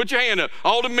instructions. Put your hand up,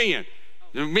 all the men.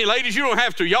 Ladies, you don't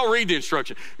have to. Y'all read the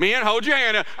instructions. Men, hold your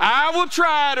hand up. I will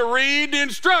try to read the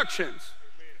instructions.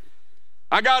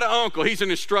 I got an uncle. He's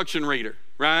an instruction reader,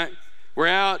 right? We're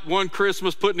out one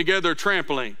Christmas putting together a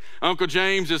trampoline. Uncle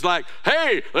James is like,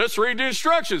 hey, let's read the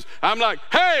instructions. I'm like,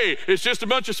 hey, it's just a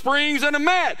bunch of springs and a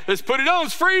mat. Let's put it on.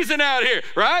 It's freezing out here,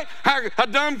 right? How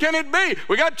dumb can it be?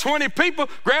 We got 20 people.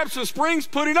 Grab some springs,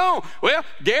 put it on. Well,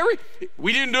 Gary,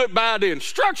 we didn't do it by the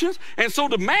instructions, and so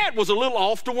the mat was a little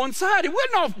off to one side. It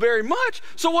wasn't off very much.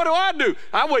 So what do?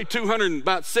 I weighed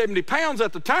 270 pounds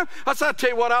at the time. I said, I'll tell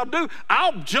you what I'll do.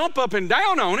 I'll jump up and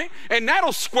down on it, and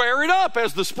that'll square it up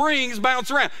as the springs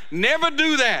bounce around. Never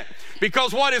do that,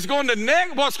 because what's going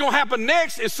to happen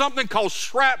next is something called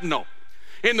shrapnel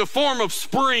in the form of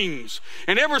springs.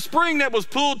 And every spring that was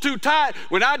pulled too tight,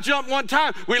 when I jumped one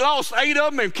time, we lost 8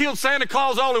 of them and killed Santa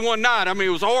Claus all in one night. I mean,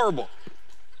 it was horrible.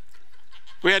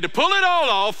 We had to pull it all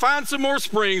off, find some more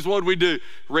springs. What did we do?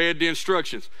 Read the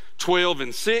instructions. 12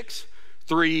 and 6,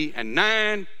 3 and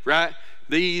 9, right?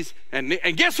 These and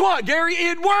guess what, Gary?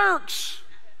 It works.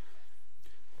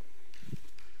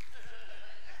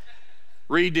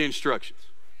 Read the instructions.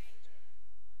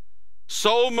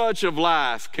 So much of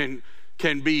life can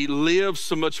be lived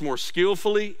so much more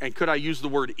skillfully, and could I use the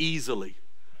word easily,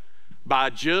 by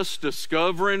just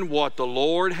discovering what the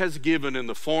Lord has given in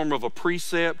the form of a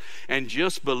precept and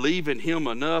just believing Him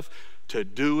enough to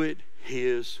do it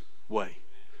His way.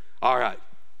 All right.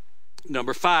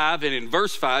 Number 5, and in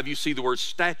verse 5 you see the word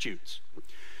statutes.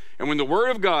 And when the Word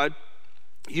of God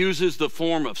uses the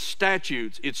form of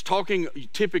statutes, it's talking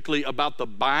typically about the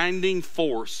binding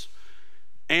force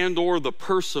and or the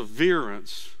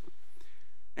perseverance.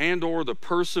 Hey,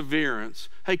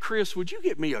 Chris, would you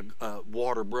get me a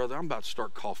water, brother? I'm about to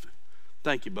start coughing.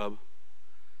 Thank you, Bubba.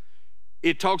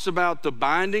 It talks about the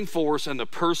binding force and the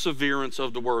perseverance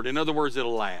of the Word. In other words,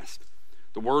 it'll last.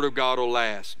 The Word of God will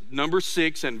last. Number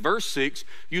 6, and verse 6,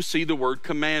 you see the word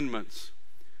commandments,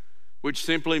 which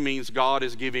simply means God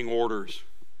is giving orders.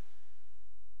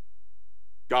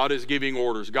 God is giving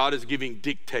orders. God is giving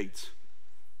dictates.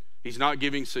 He's not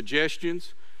giving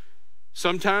suggestions.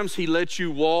 Sometimes He lets you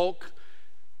walk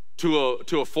to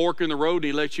a fork in the road, and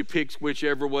He lets you pick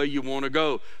whichever way you want to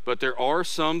go. But there are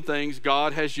some things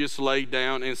God has just laid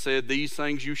down and said, these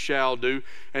things you shall do,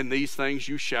 and these things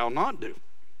you shall not do.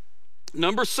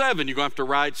 Number 7, you're going to have to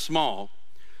write small,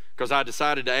 because I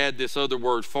decided to add this other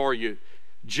word for you.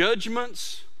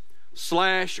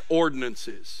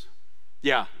 Judgments/ordinances.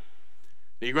 Yeah.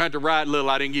 You're going to have to write little.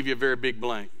 I didn't give you a very big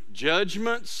blank.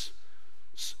 Judgments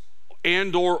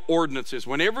and or ordinances.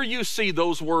 Whenever you see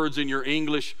those words in your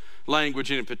English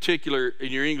language, and in particular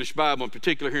in your English Bible, in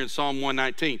particular here in Psalm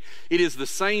 119, it is the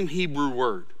same Hebrew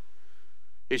word.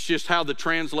 It's just how the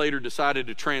translator decided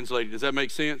to translate it. Does that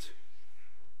make sense?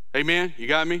 Amen? You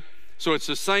got me? So it's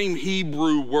the same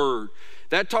Hebrew word.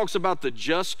 That talks about the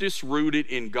justice rooted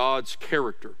in God's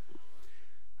character.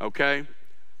 Okay?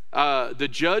 The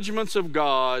judgments of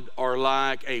God are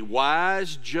like a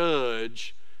wise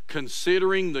judge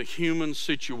considering the human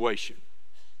situation.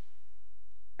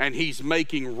 And He's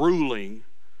making ruling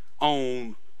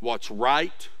on what's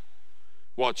right,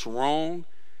 what's wrong,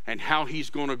 and how He's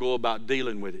going to go about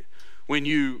dealing with it. When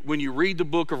you read the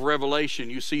book of Revelation,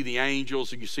 you see the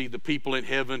angels and you see the people in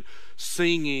heaven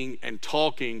singing and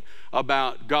talking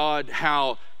about God,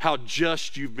 how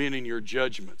just you've been in your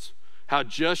judgments. How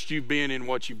just you've been in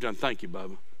what you've done. Thank you,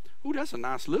 Bubba. Ooh, that's a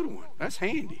nice little one. That's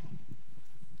handy.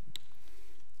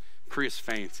 Chris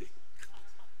fancy.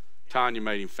 Tanya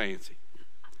made him fancy.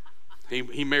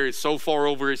 He married so far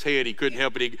over his head he couldn't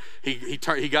help it.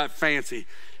 He got fancy.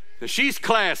 Now, she's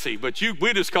classy, but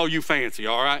we just call you fancy,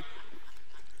 all right?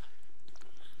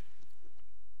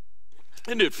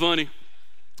 Isn't it funny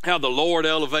how the Lord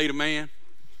elevate a man?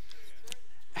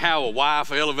 How a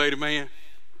wife elevate a man?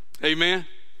 Amen?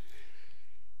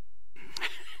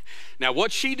 Now,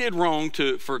 what she did wrong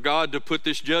for God to put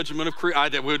this judgment of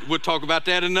creation, we'll talk about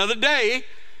that another day.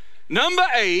 Number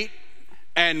 8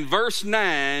 and verse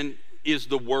 9 is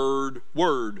the word,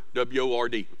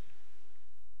 W-O-R-D.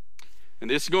 And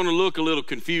this is going to look a little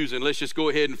confusing. Let's just go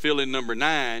ahead and fill in number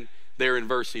 9 there in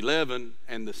verse 11,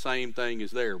 and the same thing is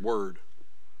there, word.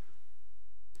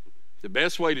 The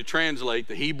best way to translate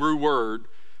the Hebrew word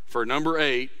for number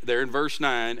 8 there in verse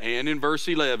 9 and in verse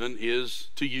 11 is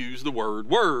to use the word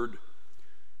word,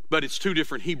 but it's 2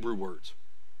 different Hebrew words.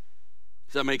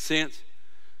 Does that make sense?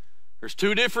 There's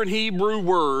 2 different Hebrew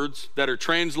words that are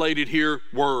translated here,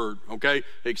 word, okay?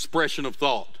 Expression of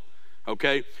thought,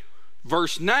 okay?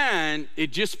 Verse 9,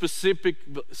 it just specifically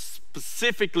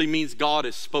means God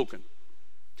has spoken.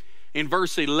 In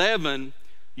verse 11,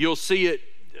 you'll see it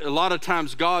a lot of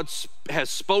times God has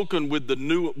spoken with the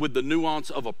nuance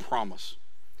of a promise.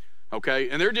 Okay?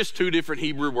 And they're just 2 different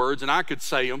Hebrew words, and I could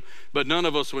say them, but none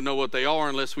of us would know what they are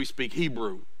unless we speak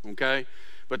Hebrew. Okay?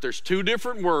 But there's 2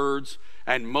 different words,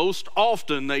 and most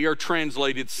often they are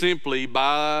translated simply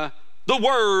by the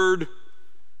word.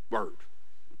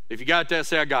 If you got that,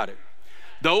 say I got it.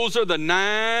 Those are the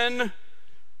 9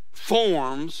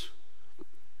 forms,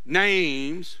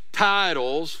 names,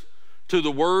 titles to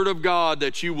the Word of God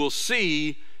that you will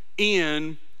see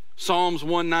in Psalms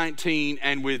 119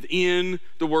 and within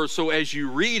the Word. So as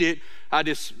you read it, I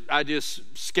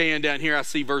just scan down here, I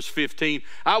see verse 15.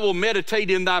 I will meditate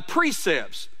in thy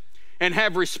precepts and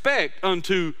have respect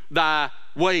unto thy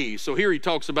ways. So here he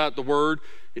talks about the Word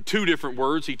in 2 different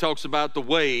words. He talks about the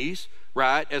ways,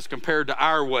 right, as compared to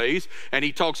our ways, and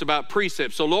he talks about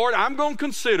precepts. So Lord, I'm going to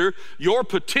consider your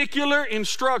particular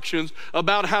instructions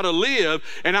about how to live,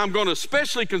 and I'm going to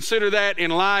especially consider that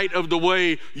in light of the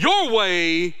way your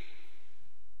way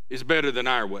is better than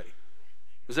our way.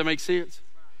 Does that make sense?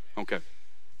 Okay.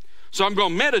 So I'm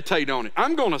going to meditate on it.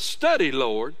 I'm going to study,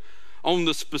 Lord, on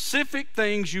the specific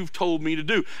things you've told me to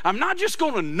do. I'm not just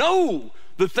going to know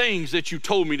the things that you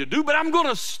told me to do, but I'm going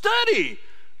to study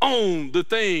on the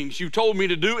things you told me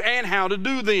to do and how to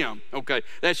do them. Okay,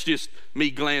 that's just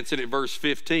me glancing at verse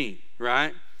 15,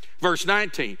 right? Verse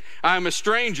 19, I am a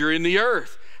stranger in the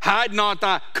earth. Hide not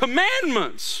thy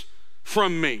commandments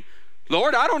from me.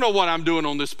 Lord, I don't know what I'm doing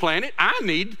on this planet. I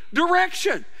need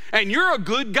direction. And you're a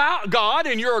good God,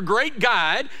 and you're a great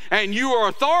guide, and you are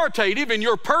authoritative, and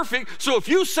you're perfect. So if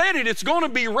you said it, it's going to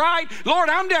be right. Lord,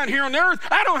 I'm down here on the earth.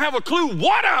 I don't have a clue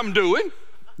what I'm doing.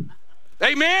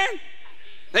 Amen?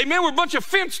 Amen. We're a bunch of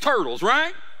fence turtles,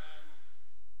 right?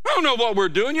 I don't know what we're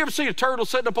doing. You ever see a turtle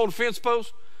sitting up on a fence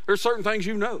post? There's certain things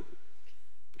you know.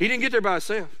 He didn't get there by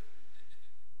himself.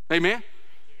 Amen.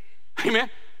 Amen.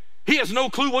 He has no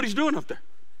clue what he's doing up there.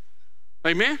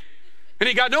 Amen. And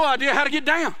he got no idea how to get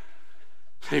down.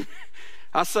 Amen.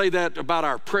 I say that about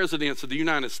our presidents of the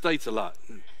United States a lot.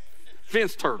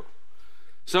 Fence turtle.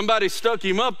 Somebody stuck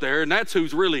him up there, and that's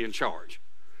who's really in charge.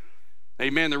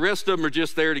 Amen. The rest of them are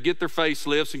just there to get their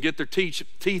facelifts and get their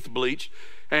teeth bleached.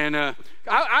 And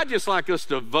I just like us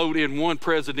to vote in one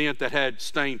president that had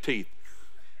stained teeth.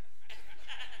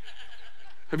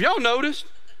 Have y'all noticed?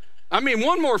 I mean,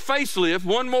 one more facelift,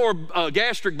 one more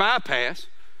gastric bypass.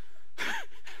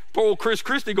 Poor old Chris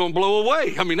Christie gonna blow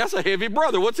away. I mean, that's a heavy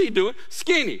brother. What's he doing?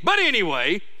 Skinny. But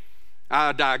anyway,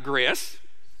 I digress.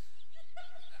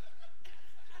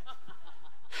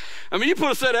 I mean, you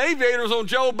put a set of aviators on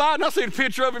Joe Biden. I seen a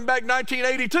picture of him back in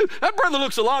 1982. That brother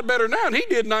looks a lot better now than he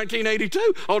did in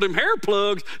 1982. All them hair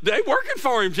plugs, they working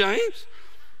for him, James.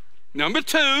 Number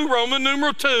 2, Roman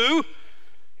numeral 2.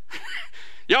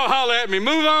 Y'all holler at me.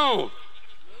 Move on.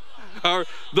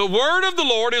 The word of the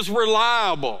Lord is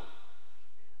reliable.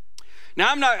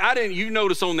 Now, you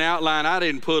notice on the outline, I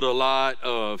didn't put a lot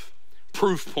of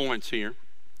proof points here.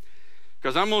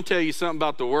 Because I'm going to tell you something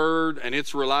about the word and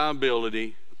its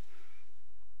reliability.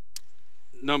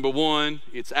 Number 1,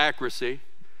 its accuracy.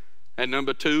 And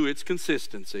number 2, its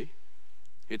consistency.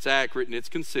 It's accurate and it's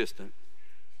consistent.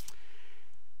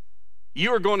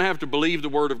 You are going to have to believe the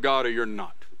word of God or you're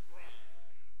not.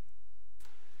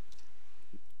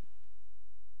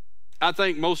 I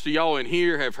think most of y'all in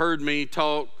here have heard me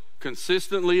talk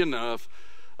consistently enough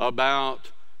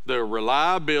about the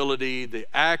reliability, the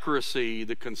accuracy,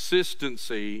 the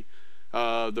consistency,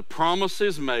 the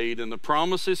promises made and the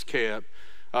promises kept,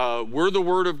 where the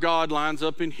Word of God lines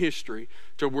up in history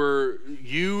to where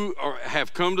you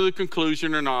have come to the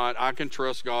conclusion or not, I can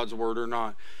trust God's Word or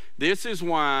not. This is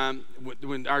why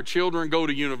when our children go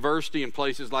to university and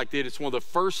places like that, it's one of the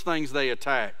first things they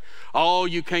attack. Oh,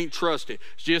 you can't trust it.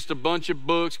 It's just a bunch of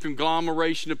books,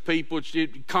 conglomeration of people.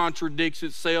 It contradicts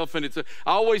itself. And I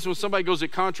always, when somebody goes, it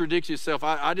contradicts itself,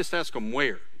 I just ask them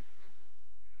where.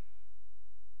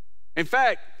 In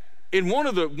fact, in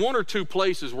one or two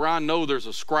places where I know there's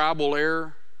a scribal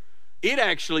error, it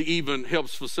actually even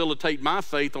helps facilitate my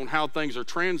faith on how things are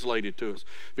translated to us.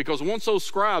 Because once those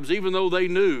scribes, even though they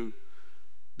knew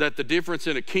that the difference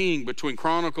in a king between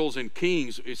Chronicles and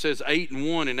Kings, it says 8 in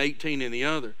one and 18 in the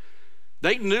other,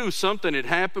 they knew something had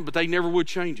happened, but they never would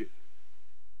change it.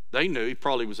 They knew he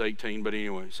probably was 18, but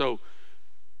anyway. So,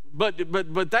 but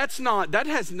that's not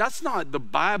the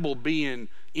Bible being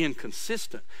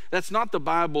inconsistent. That's not the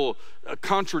Bible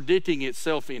contradicting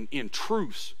itself in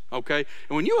truths. Okay?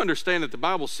 And when you understand that the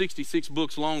Bible's 66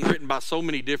 books long, written by so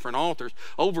many different authors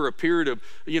over a period of,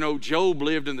 Job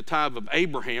lived in the time of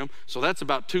Abraham, so that's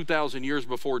about 2,000 years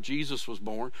before Jesus was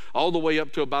born, all the way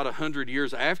up to about 100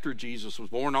 years after Jesus was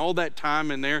born. All that time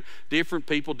in there, different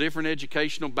people, different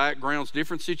educational backgrounds,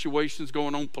 different situations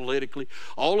going on politically,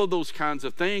 all of those kinds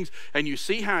of things. And you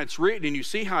see how it's written and you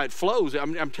see how it flows.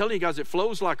 I'm telling you guys, it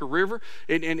flows like a river,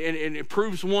 and it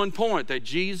proves one point, that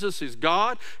Jesus is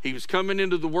God. He was coming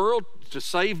into the world to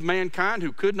save mankind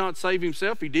who could not save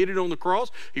himself. He did it on the cross.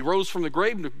 He rose from the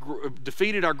grave and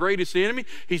defeated our greatest enemy.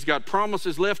 He's got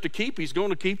promises left to keep. He's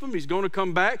going to keep them. He's going to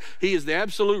come back. He is the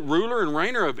absolute ruler and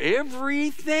reigner of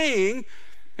everything.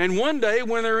 And one day,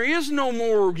 when there is no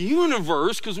more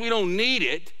universe, because we don't need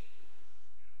it,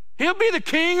 he'll be the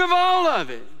king of all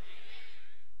of it.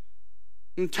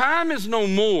 And time is no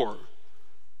more.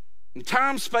 And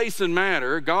time, space, and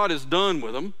matter, God is done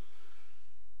with them.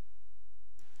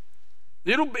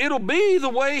 It'll be the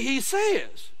way he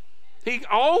says. He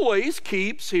always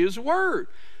keeps his word.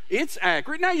 It's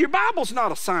accurate. Now, your Bible's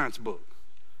not a science book,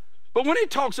 but when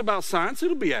it talks about science,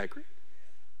 it'll be accurate.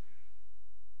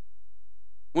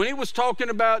 When it was talking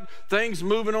about things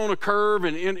moving on a curve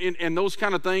and those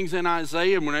kind of things in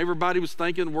Isaiah, when everybody was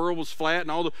thinking the world was flat and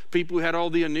all the people who had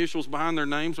all the initials behind their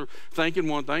names were thinking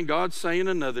one thing, God's saying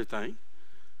another thing.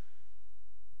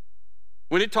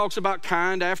 When it talks about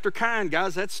kind after kind,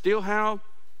 guys, that's still how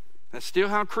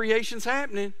creation's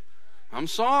happening. I'm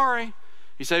sorry.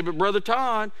 You say, but Brother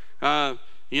Todd,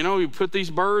 you put these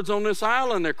birds on this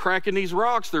island, they're cracking these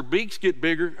rocks, their beaks get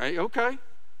bigger. Hey, okay,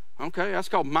 that's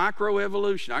called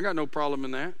microevolution. I got no problem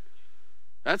in that.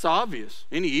 That's obvious.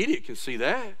 Any idiot can see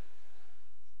that.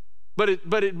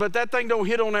 But that thing don't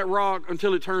hit on that rock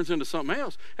until it turns into something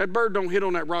else. That bird don't hit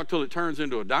on that rock till it turns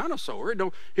into a dinosaur. It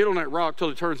don't hit on that rock till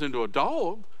it turns into a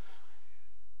dog.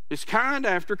 It's kind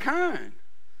after kind.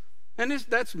 And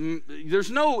there's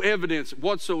no evidence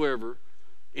whatsoever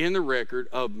in the record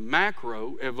of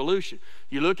macroevolution.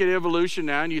 You look at evolution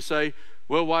now and you say,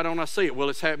 well, why don't I see it? Well,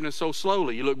 it's happening so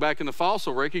slowly. You look back in the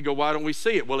fossil record, you go, why don't we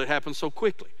see it? Well, it happens so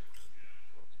quickly.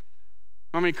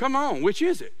 I mean, come on, which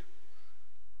is it?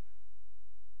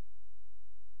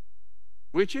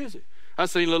 Which is it? I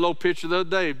seen a little old picture the other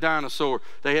day of dinosaur.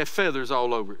 They had feathers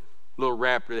all over it. Little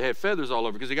raptor, they had feathers all over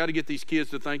it because they got to get these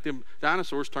kids to think them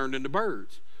dinosaurs turned into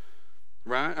birds.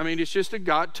 Right? I mean, it's just a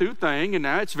got-to thing, and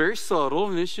now it's very subtle,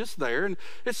 and it's just there. And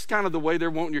it's kind of the way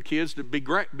they're wanting your kids to be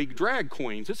drag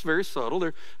queens. It's very subtle.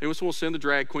 They just want to send the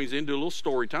drag queens in, do a little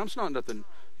story time. It's not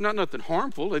nothing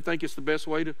harmful. They think it's the best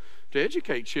way to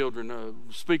educate children.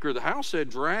 Speaker of the House said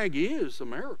drag is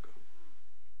America.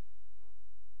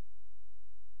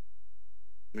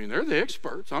 I mean, they're the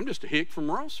experts. I'm just a hick from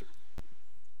Rosser.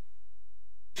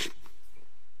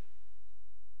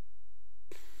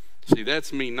 See,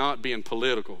 that's me not being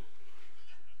political.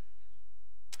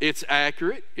 It's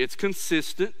accurate. It's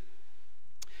consistent.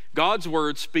 God's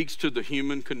word speaks to the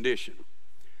human condition.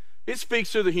 It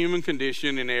speaks to the human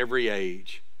condition in every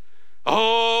age.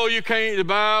 Oh, you can't, the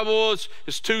Bible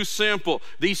is too simple.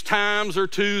 These times are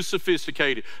too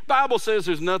sophisticated. The Bible says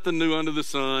there's nothing new under the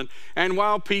sun. And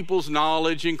while people's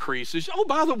knowledge increases, oh,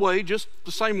 by the way, just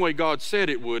the same way God said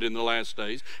it would in the last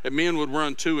days, that men would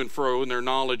run to and fro and their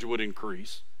knowledge would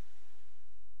increase.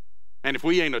 And if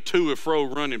we ain't a to and fro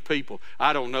running people,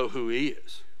 I don't know who he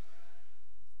is.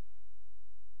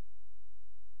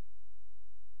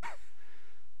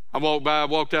 I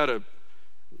walked out of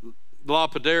La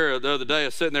Padera the other day. I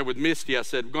was sitting there with Misty. I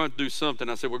said, we're going to do something.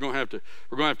 I said, we're going to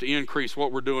have to increase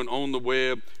what we're doing on the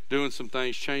web, doing some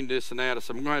things, change this and that. I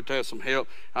said, we're going to have some help.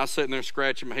 I was sitting there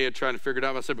scratching my head trying to figure it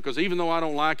out. I said, because even though I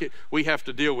don't like it, we have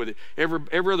to deal with it.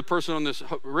 Every other person on this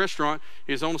restaurant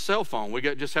is on a cell phone. We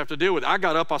just have to deal with it. I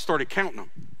got up, I started counting them.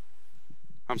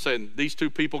 I'm saying, these two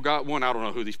people got one. I don't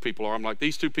know who these people are. I'm like,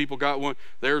 these two people got one.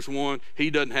 There's one. He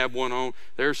doesn't have one on.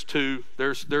 There's two.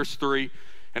 There's three.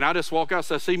 And I just walk out and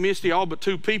say, see, Misty, all but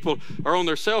two people are on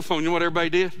their cell phone. You know what everybody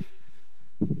did?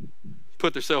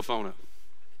 Put their cell phone up.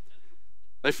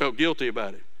 They felt guilty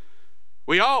about it.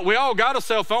 We all got a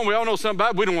cell phone. We all know something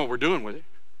about it. We don't know what we're doing with it.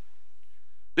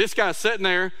 This guy's sitting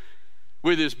there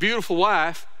with his beautiful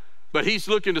wife, but he's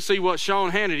looking to see what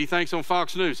Sean Hannity thinks on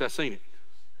Fox News. I've seen it.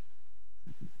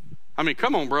 I mean,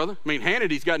 come on, brother. I mean,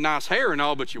 Hannity's got nice hair and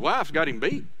all, but your wife's got him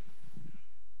beat.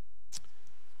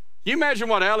 You imagine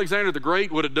what Alexander the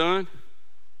Great would have done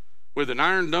with an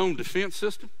Iron Dome defense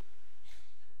system?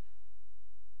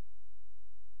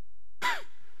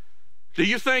 Do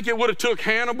you think it would have took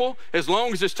Hannibal as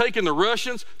long as it's taken the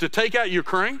Russians to take out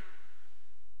Ukraine?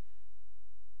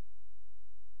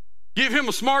 Give him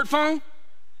a smartphone?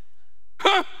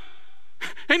 Huh?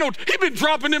 He been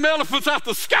dropping them elephants out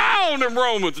the sky on them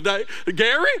Romans,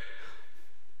 Gary.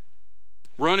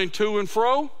 Running to and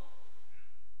fro.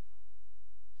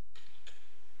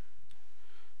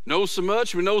 Know so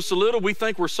much, we know so little, we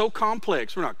think we're so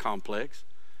complex. We're not complex.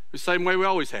 We're the same way we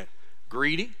always have.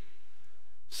 Greedy,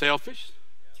 selfish,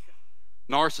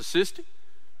 narcissistic,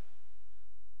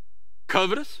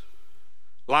 covetous,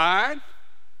 lied,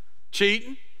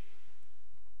 cheating.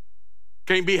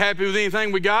 Can't be happy with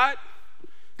anything we got.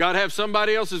 Got to have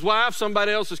somebody else's wife,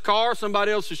 somebody else's car,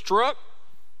 somebody else's truck.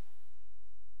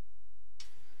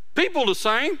 People the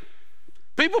same.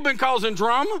 People been causing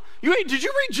drama. Did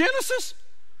you read Genesis?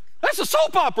 That's a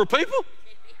soap opera, people.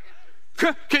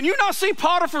 Can you not see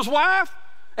Potiphar's wife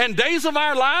and Days of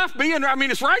Our Life being,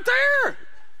 it's right there.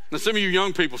 Now some of you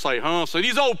young people say, huh? So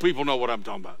these old people know what I'm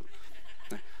talking about.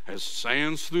 As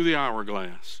sands through the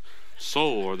hourglass,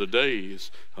 so are the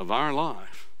days of our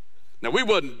life. Now we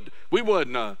wasn't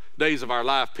Days of Our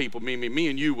Life people. Me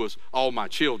and you was all my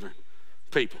children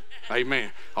people.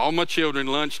 Amen. All my children,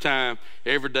 lunchtime,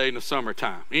 every day in the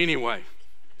summertime. Anyway,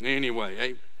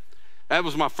 that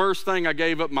was my first thing. I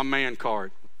gave up my man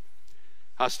card.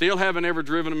 I still haven't ever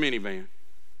driven a minivan,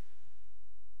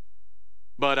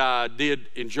 but I did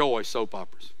enjoy soap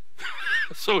operas.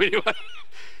 So anyway,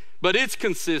 but it's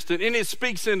consistent, and it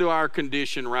speaks into our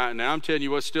condition right now. I'm telling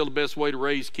you what, still the best way to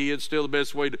raise kids, still the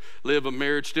best way to live a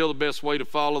marriage, still the best way to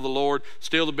follow the Lord,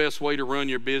 still the best way to run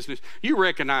your business. You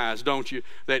recognize, don't you,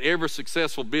 that every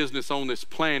successful business on this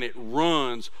planet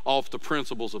runs off the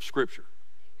principles of Scripture.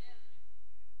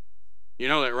 You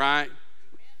know that, right?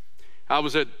 I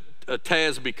was at a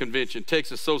TASB convention,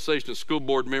 Texas Association of School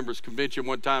Board Members convention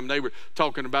one time. They were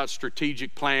talking about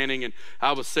strategic planning, and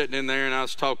I was sitting in there and I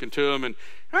was talking to them, and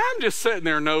I'm just sitting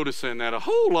there noticing that a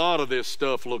whole lot of this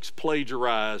stuff looks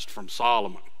plagiarized from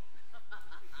Solomon.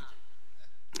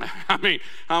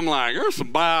 I'm like, there's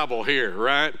some Bible here,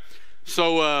 right?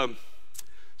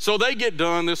 So they get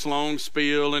done this long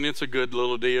spiel, and it's a good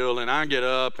little deal, and I get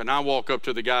up and I walk up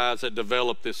to the guys that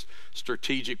developed this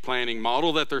strategic planning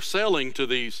model that they're selling to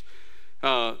these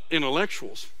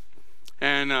intellectuals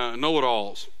and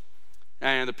know-it-alls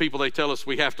and the people they tell us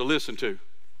we have to listen to.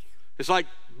 It's like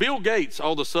Bill Gates,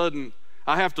 all of a sudden,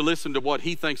 I have to listen to what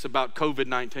he thinks about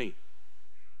COVID-19.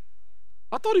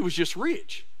 I thought he was just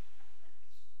rich.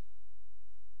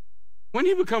 When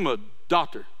did he become a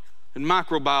doctor in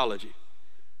microbiology?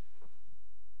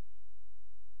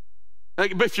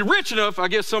 But if you're rich enough, I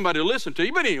guess somebody will listen to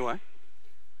you. But anyway,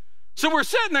 so we're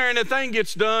sitting there and the thing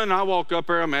gets done. I walk up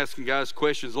there, I'm asking guys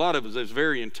questions. A lot of us is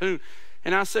very in tune.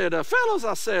 And I said,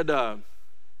 fellas,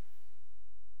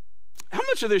 how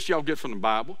much of this y'all get from the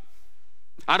Bible?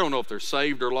 I don't know if they're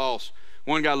saved or lost.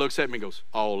 One guy looks at me and goes,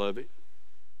 all of it.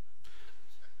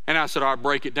 And I said, all right,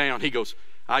 break it down. He goes,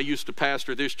 I used to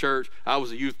pastor this church. I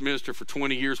was a youth minister for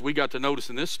 20 years. We got to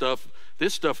noticing this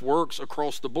stuff works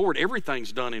across the board.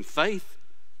 Everything's done in faith.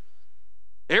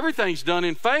 Everything's done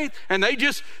in faith. And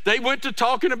they went to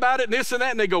talking about it and this and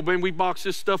that, and they go, man, we box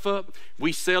this stuff up.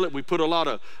 We sell it. We put a lot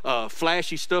of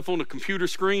flashy stuff on the computer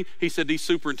screen. He said, these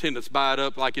superintendents buy it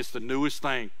up like it's the newest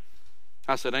thing.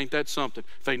 I said, ain't that something?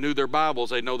 If they knew their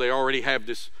Bibles, they know they already have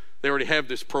this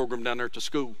program down there at the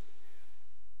school.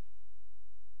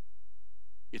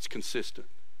 It's consistent.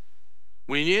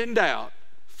 When you're in doubt,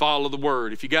 follow the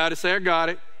word. If you got it, say, I got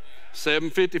it.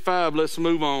 7:55, let's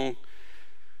move on.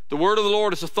 The word of the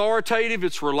Lord is authoritative,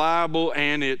 it's reliable,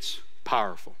 and it's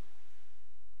powerful.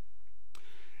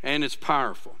 And it's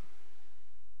powerful.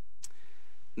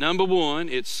 Number one,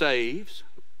 it saves.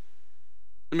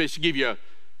 Let me just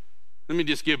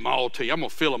give them all to you. I'm going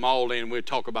to fill them all in and we'll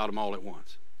talk about them all at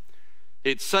once.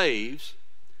 It saves.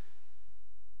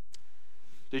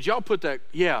 Did y'all put that?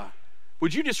 Yeah.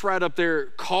 Would you just write up there,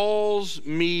 calls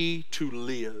me to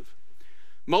live?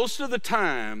 Most of the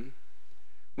time,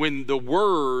 when the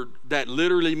word that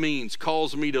literally means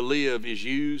calls me to live is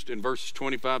used in verses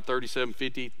 25, 37,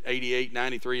 50, 88,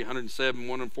 93, 107,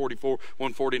 144,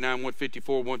 149,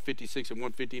 154, 156, and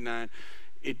 159,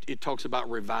 it talks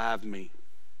about revive me.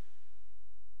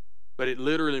 But it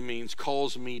literally means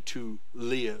calls me to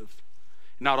live.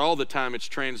 Not all the time it's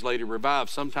translated revive.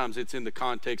 Sometimes it's in the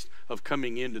context of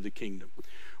coming into the kingdom.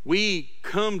 We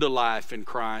come to life in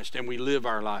Christ and we live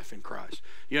our life in Christ.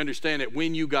 You understand that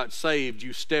when you got saved,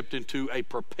 you stepped into a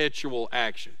perpetual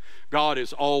action. God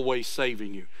is always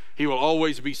saving you. He will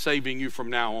always be saving you from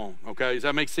now on. Okay, does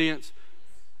that make sense?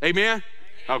 Amen?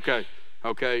 Okay.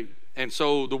 And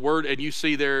so the word, and you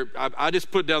see there, I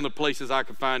just put down the places I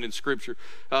could find in Scripture,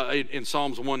 in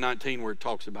Psalms 119 where it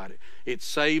talks about it. It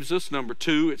saves us. Number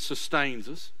 2, it sustains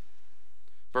us.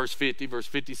 Verse 50, verse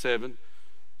 57,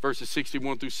 verses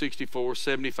 61 through 64,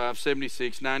 75,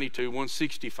 76, 92,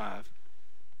 165.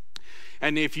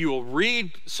 And if you will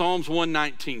read Psalms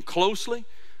 119 closely,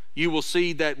 you will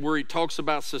see that where he talks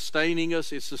about sustaining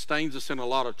us, it sustains us in a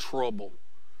lot of trouble.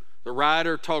 The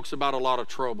writer talks about a lot of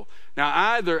trouble. Now,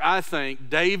 either I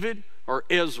think David or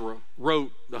Ezra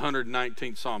wrote the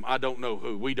 119th Psalm. I don't know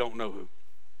who. We don't know who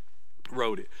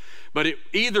wrote it. But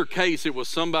either case, it was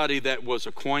somebody that was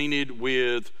acquainted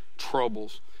with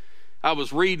troubles. I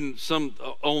was reading some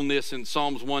on this in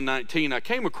Psalms 119. I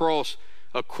came across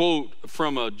a quote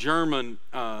from a German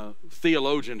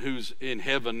theologian who's in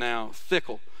heaven now,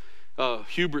 Thickel,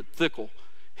 Hubert Thickel.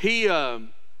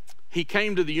 He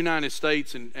came to the United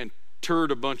States and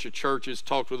toured a bunch of churches,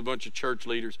 talked with a bunch of church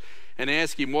leaders, and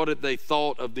asked him what they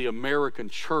thought of the American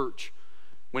church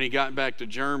when he got back to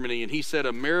Germany. And he said,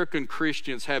 American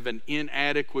Christians have an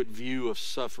inadequate view of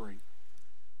suffering.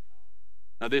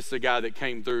 Now, this is the guy that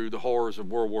came through the horrors of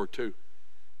World War II.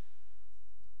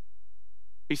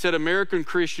 He said, American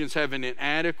Christians have an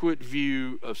inadequate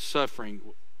view of suffering.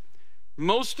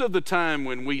 Most of the time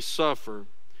when we suffer,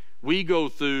 we go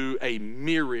through a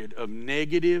myriad of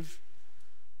negative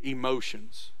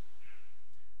emotions.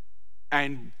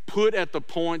 And put at the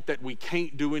point that we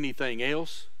can't do anything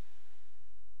else,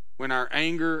 when our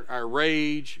anger, our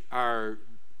rage, our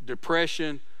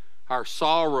depression, our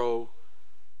sorrow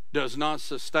does not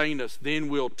sustain us, then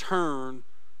we'll turn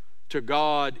to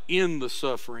God in the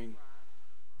suffering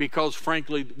because,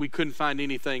 frankly, we couldn't find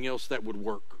anything else that would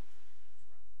work.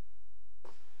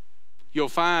 You'll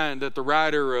find that the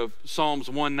writer of Psalms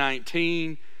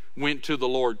 119 went to the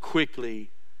Lord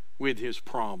quickly with his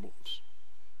problems.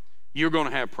 You're going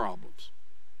to have problems.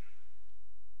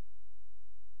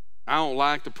 I don't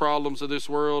like the problems of this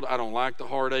world. I don't like the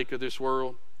heartache of this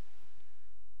world.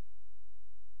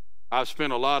 I've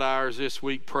spent a lot of hours this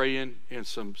week praying in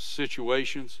some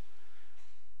situations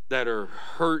that are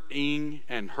hurting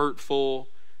and hurtful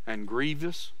and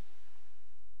grievous.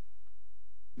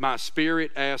 My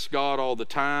spirit asks God all the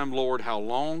time, Lord, how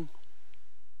long?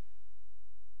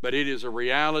 But it is a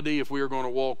reality if we are going to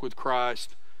walk with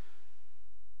Christ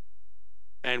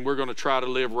and we're going to try to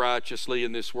live righteously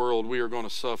in this world, we are going to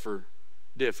suffer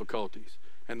difficulties.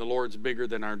 And the Lord's bigger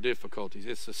than our difficulties.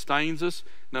 It sustains us.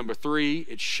 Number 3,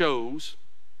 it shows.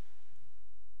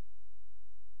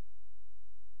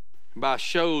 By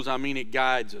shows, I mean it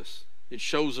guides us. It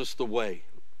shows us the way.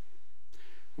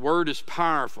 The Word is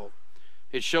powerful.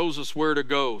 It shows us where to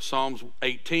go. Psalms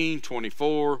 18,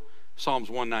 24, Psalms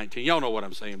 119. Y'all know what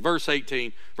I'm saying. Verse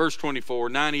 18, verse 24,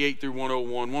 98 through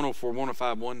 101, 104,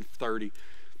 105, 130.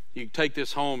 You take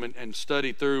this home and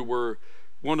study through where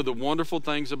one of the wonderful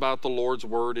things about the Lord's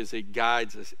Word is it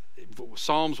guides us.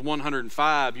 Psalms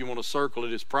 105, you want to circle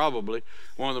it, is probably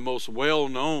one of the most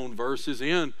well-known verses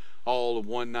in all of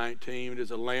 119. It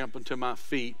is a lamp unto my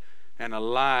feet and a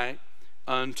light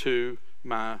unto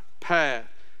my path.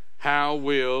 How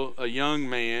will a young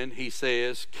man, he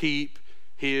says, keep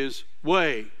his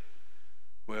way?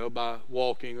 Well, by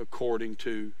walking according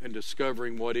to and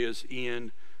discovering what is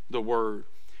in the Word.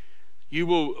 You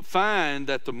will find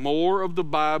that the more of the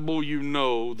Bible you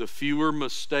know, the fewer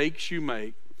mistakes you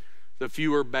make, the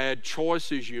fewer bad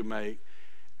choices you make,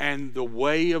 and the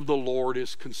way of the Lord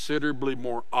is considerably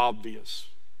more obvious.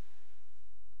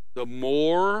 The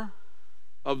more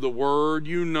of the Word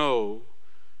you know,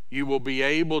 you will be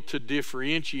able to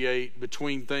differentiate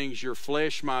between things your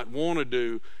flesh might want to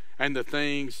do and the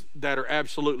things that are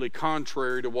absolutely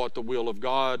contrary to what the will of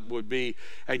God would be,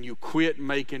 and you quit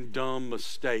making dumb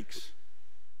mistakes.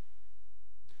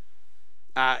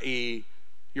 I.e.,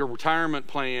 your retirement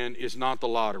plan is not the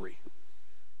lottery.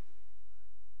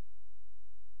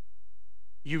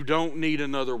 You don't need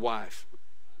another wife.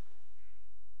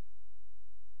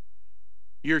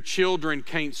 Your children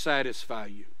can't satisfy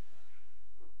you.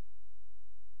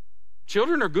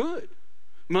 Children are good.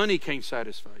 Money can't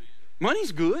satisfy you.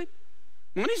 Money's good.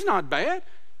 Money's not bad.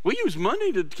 We use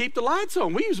money to keep the lights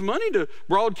on. We use money to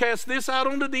broadcast this out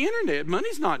onto the internet.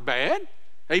 Money's not bad.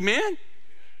 Amen?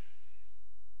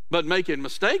 But making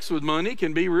mistakes with money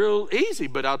can be real easy.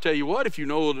 But I'll tell you what, if you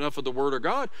know enough of the Word of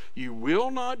God, you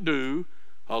will not do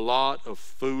a lot of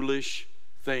foolish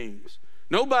things.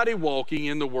 Nobody walking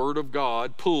in the Word of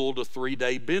God pulled a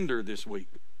 3-day bender this week.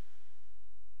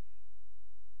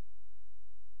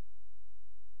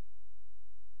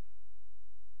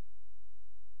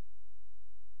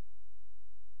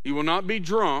 You will not be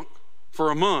drunk for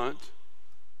a month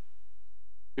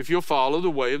if you'll follow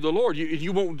the way of the Lord.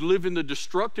 You won't live in the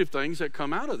destructive things that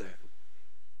come out of that.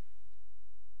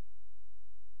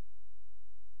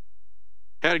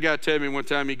 Had a guy tell me one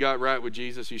time he got right with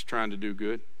Jesus. He's trying to do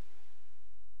good.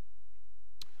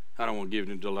 I don't want to get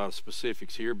into a lot of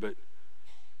specifics here, but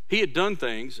he had done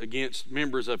things against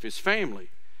members of his family.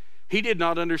 He did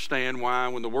not understand why,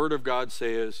 when the Word of God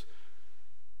says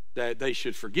that they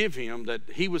should forgive him, that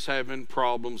he was having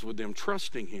problems with them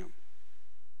trusting him.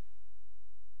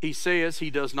 He says he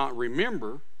does not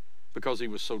remember, because he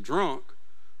was so drunk,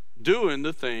 doing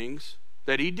the things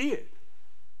that he did.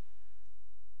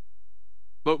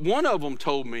 But one of them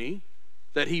told me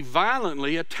that he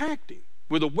violently attacked him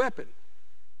with a weapon.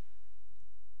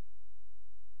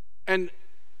 And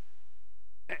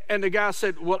the guy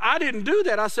said, well, I didn't do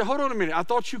that. I said, hold on a minute. I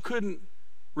thought you couldn't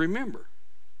remember.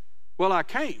 Well, I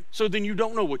came. So then you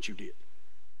don't know what you did.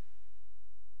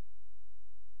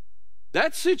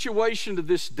 That situation to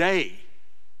this day,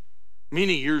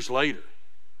 many years later,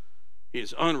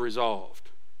 is unresolved.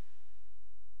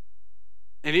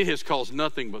 And it has caused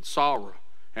nothing but sorrow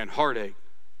and heartache.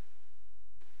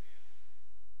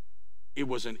 It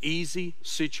was an easy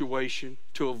situation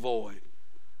to avoid.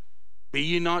 Be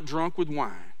ye not drunk with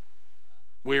wine,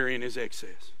 wherein is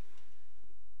excess.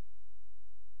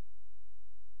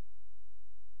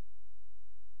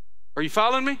 Are you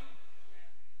following me?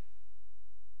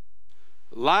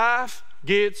 Life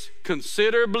gets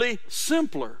considerably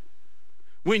simpler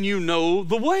when you know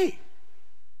the way.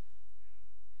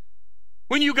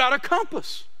 When you got a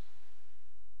compass.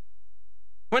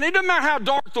 When it doesn't matter how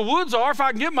dark the woods are, if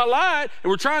I can get my light and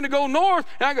we're trying to go north,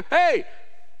 and I go, hey,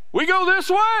 we go this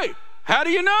way. How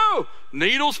do you know?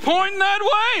 Needle's pointing that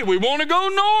way. We want to go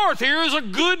north. Here is a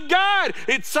good guide.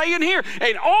 It's saying here.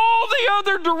 And all the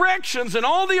other directions and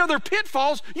all the other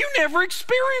pitfalls, you never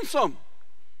experience them.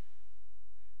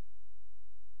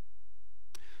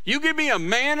 You give me a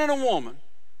man and a woman,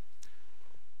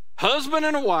 husband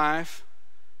and a wife,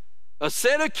 a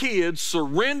set of kids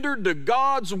surrendered to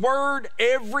God's Word,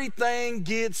 everything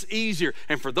gets easier.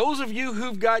 And for those of you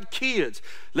who've got kids,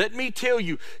 let me tell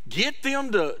you, get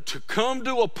them to come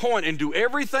to a point and do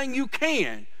everything you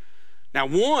can. Now,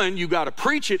 one, you got to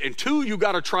preach it, and two, you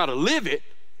got to try to live it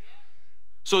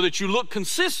so that you look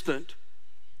consistent.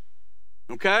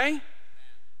 Okay?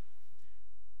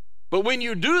 But when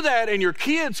you do that and your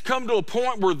kids come to a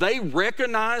point where they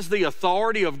recognize the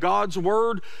authority of God's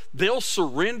Word, they'll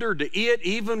surrender to it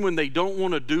even when they don't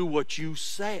want to do what you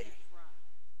say.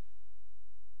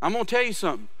 I'm going to tell you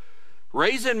something.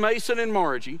 Raising Mason and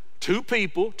Margie, two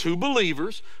people, two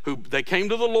believers, who they came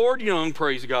to the Lord young,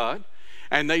 praise God,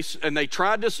 and they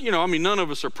tried to, none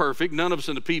of us are perfect. None of us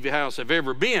in the Peavy house have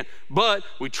ever been. But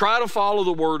we try to follow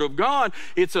the Word of God.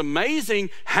 It's amazing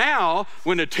how,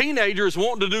 when a teenager is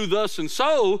wanting to do thus and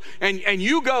so, and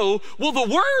you go, well, the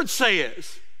Word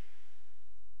says.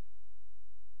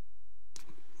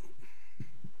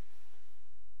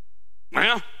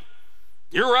 Well,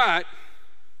 you're right.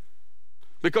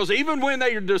 Because even when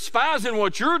they are despising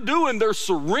what you're doing, they're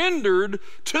surrendered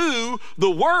to the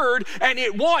Word, and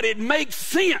it makes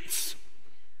sense.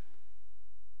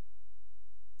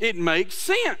 It makes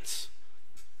sense.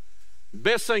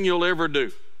 Best thing you'll ever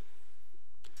do.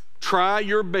 Try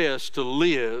your best to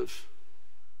live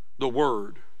the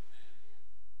Word.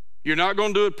 You're not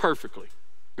going to do it perfectly.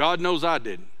 God knows I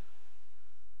didn't.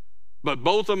 But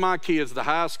both of my kids, the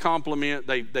highest compliment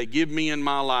they give me in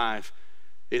my life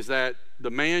is that the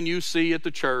man you see at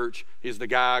the church is the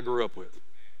guy I grew up with.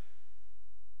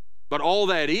 But all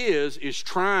that is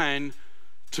trying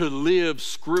to live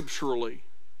scripturally.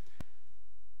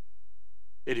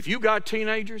 And if you got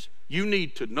teenagers, you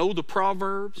need to know the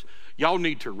Proverbs. Y'all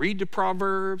need to read the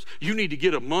Proverbs. You need to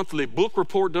get a monthly book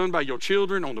report done by your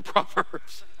children on the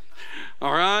Proverbs.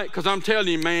 All right? Because I'm telling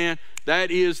you, man,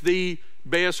 that is the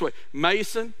best way.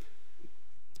 Mason,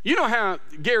 you know how,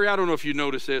 Gary, I don't know if you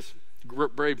noticed this,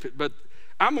 but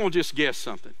I'm going to just guess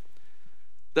something.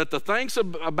 That the things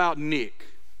about Nick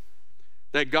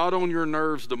that got on your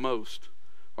nerves the most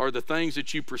are the things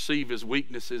that you perceive as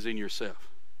weaknesses in yourself.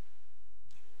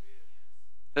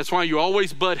 That's why you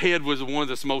always butt head with the one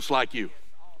that's most like you.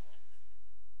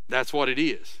 That's what it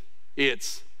is.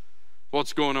 It's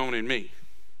what's going on in me.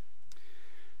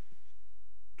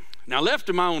 Now, left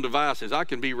to my own devices, I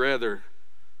can be rather,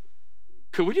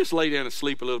 could we just lay down and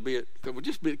sleep a little bit? Could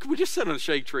we just sit on a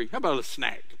shade tree? How about a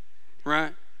snack,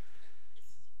 right?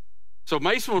 So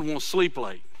Mason would want to sleep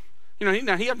late. You know, I'm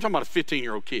talking about a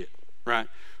 15-year-old kid, right?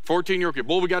 14-year-old kid.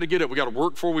 Boy, we got to get up. We got to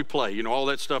work before we play. You know, all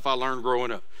that stuff I learned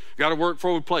growing up. Got to work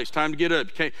before we play. It's time to get up.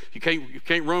 You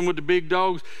can't run with the big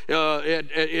dogs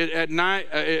at night.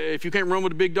 If you can't run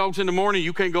with the big dogs in the morning,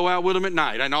 you can't go out with them at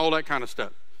night, and all that kind of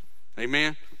stuff.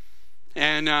 Amen.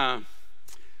 And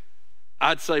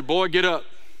I'd say, boy, get up.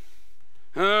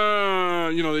 You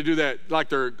know, they do that like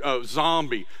they're a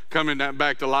zombie coming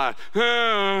back to life.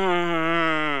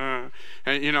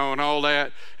 And, you know, and all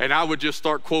that. And I would just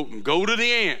start quoting, go to the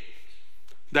ant,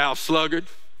 thou sluggard.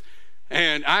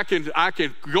 And I can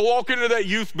go walk into that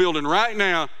youth building right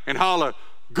now and holler,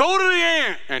 go to the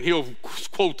ant. And he'll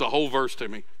quote the whole verse to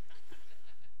me.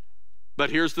 But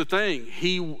here's the thing.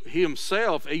 He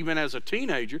himself, even as a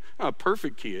teenager, not a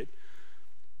perfect kid,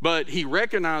 but he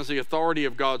recognized the authority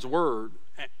of God's word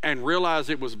and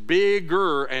realized it was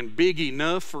bigger and big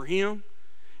enough for him.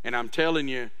 And I'm telling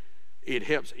you, it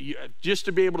helps. Just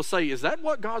to be able to say, is that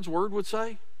what God's word would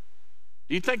say?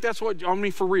 Do you think that's what, I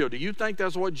mean, for real, do you think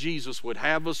that's what Jesus would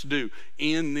have us do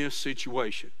in this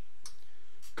situation?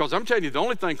 Because I'm telling you, the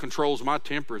only thing controls my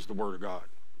temper is the word of God.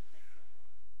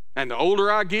 And the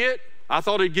older I get, I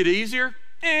thought it'd get easier.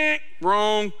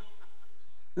 Wrong.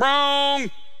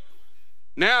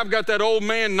 Now I've got that old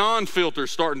man non-filter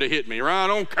starting to hit me, right? I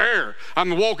don't care.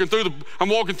 I'm walking through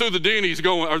the Denny's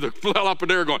going, or the up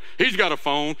there going, he's got a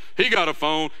phone,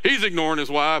 he's ignoring his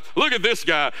wife. Look at this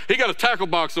guy. He got a tackle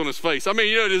box on his face. I mean,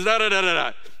 you know,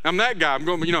 da. I'm that guy. I'm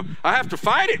going, you know, I have to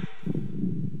fight it.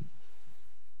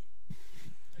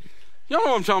 Y'all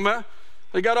know what I'm talking about?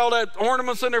 They got all that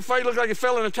ornaments in their face, look like it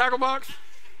fell in a tackle box.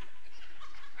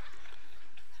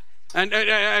 And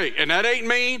that ain't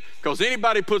mean, because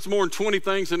anybody puts more than 20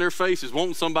 things in their face is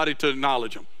wanting somebody to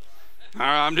acknowledge them. All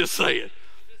right, I'm just saying.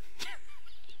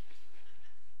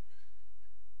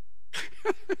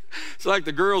 It's like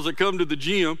the girls that come to the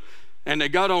gym and they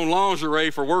got on lingerie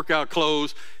for workout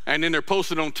clothes, and then they're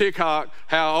posting on TikTok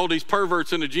how all these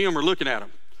perverts in the gym are looking at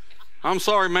them. I'm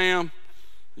sorry, ma'am.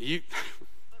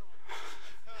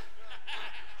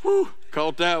 Whew,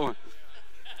 caught that one.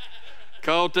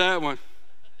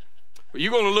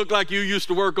 You're going to look like you used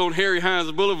to work on Harry Hines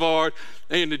Boulevard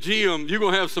in the gym. You're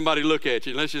going to have somebody look at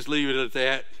you. Let's just leave it at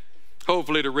that.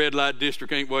 Hopefully the red light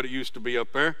district ain't what it used to be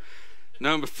up there.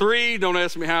 Number 3, don't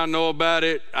ask me how I know about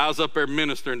it. I was up there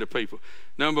ministering to people.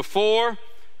 Number 4,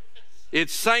 it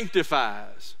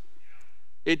sanctifies.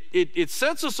 It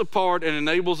sets us apart and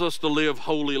enables us to live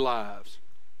holy lives.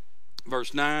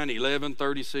 Verse 9, 11,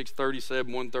 36,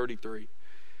 37, 133.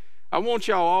 I want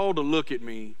y'all all to look at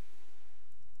me.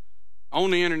 On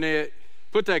the internet,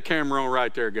 put that camera on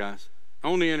right there, guys.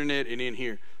 On the internet and in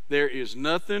here. There is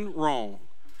nothing wrong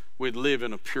with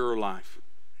living a pure life.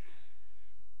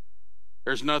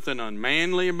 There's nothing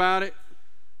unmanly about it.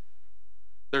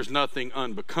 There's nothing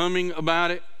unbecoming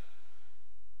about it.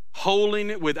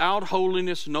 Without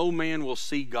holiness, no man will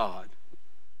see God.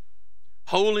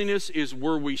 Holiness is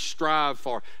where we strive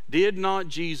for. Did not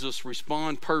Jesus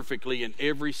respond perfectly in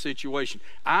every situation?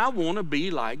 I want to be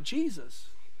like Jesus.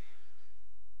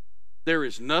 There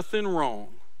is nothing wrong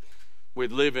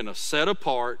with living a set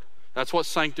apart. That's what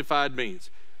sanctified means.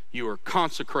 You are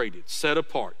consecrated, set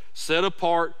apart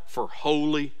for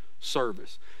holy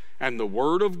service. And the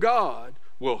Word of God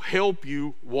will help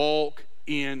you walk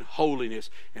in holiness.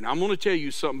 And I'm going to tell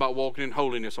you something about walking in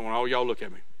holiness. I want all y'all look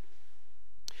at me.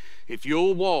 If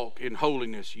you'll walk in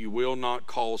holiness, you will not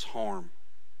cause harm.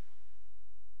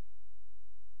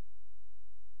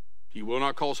 You will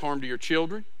not cause harm to your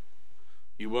children.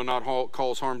 You will not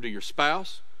cause harm to your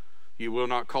spouse. You will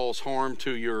not cause harm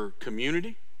to your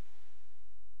community.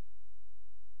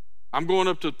 I'm going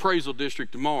up to the appraisal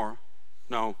district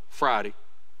Friday,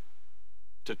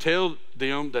 to tell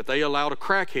them that they allowed a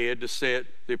crackhead to set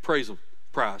the appraisal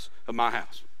price of my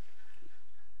house.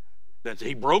 That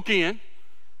he broke in,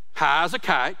 high as a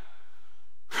kite,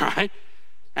 right?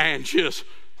 And just,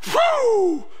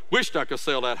 wished I could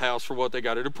sell that house for what they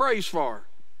got it appraised for.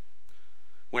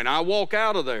 When I walk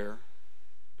out of there,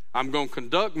 I'm going to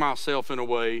conduct myself in a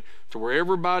way to where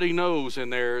everybody knows in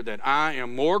there that I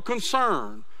am more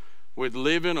concerned with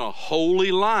living a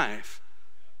holy life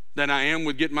than I am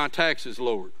with getting my taxes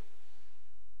lowered.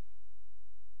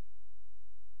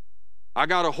 I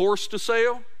got a horse to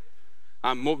sell.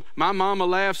 My mama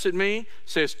laughs at me,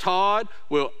 says Todd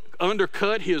will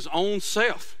undercut his own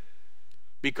self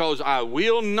because I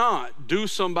will not do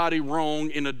somebody wrong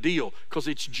in a deal, because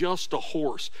it's just a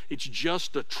horse, it's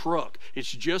just a truck,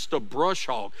 it's just a brush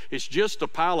hog, it's just a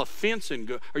pile of fencing.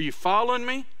 Are you following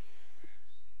me?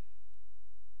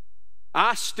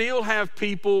 I still have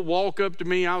people walk up to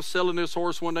me. I was selling this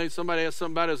horse one day. Somebody asked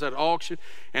somebody, I was at auction,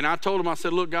 and I told them, I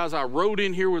said, look, guys, I rode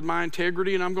in here with my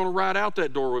integrity, and I'm going to ride out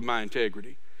that door with my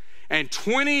integrity. And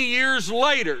 20 years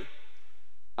later,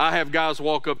 I have guys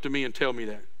walk up to me and tell me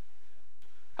that.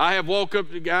 I have walked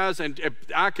up to guys, and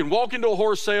I can walk into a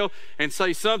horse sale and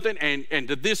say something, and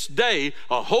to this day,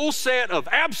 a whole set of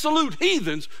absolute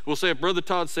heathens will say, if Brother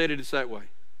Todd said it, it's that way.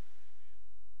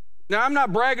 Now, I'm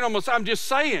not bragging on myself. I'm just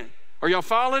saying. Are y'all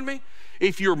following me?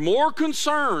 If you're more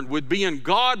concerned with being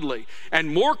godly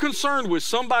and more concerned with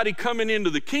somebody coming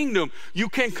into the kingdom, you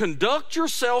can conduct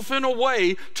yourself in a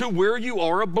way to where you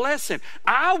are a blessing.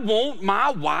 I want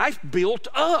my wife built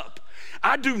up.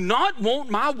 I do not want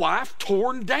my wife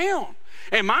torn down.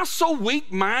 Am I so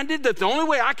weak-minded that the only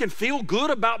way I can feel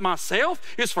good about myself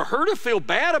is for her to feel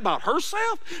bad about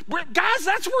herself? Guys,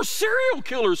 that's where serial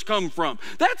killers come from.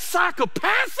 That's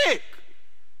psychopathic.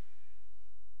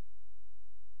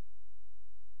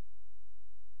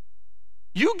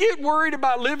 You get worried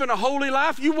about living a holy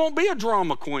life, you won't be a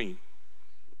drama queen.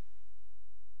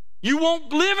 You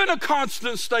won't live in a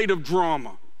constant state of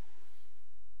drama.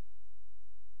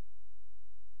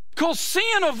 Because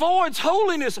sin avoids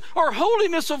holiness, or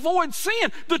holiness avoids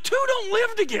sin. The two don't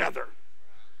live together.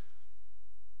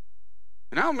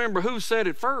 And I don't remember who said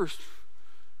it first.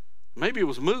 Maybe it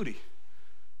was Moody.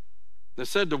 That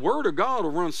said the Word of God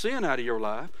will run sin out of your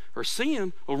life, or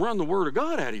sin will run the Word of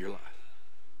God out of your life.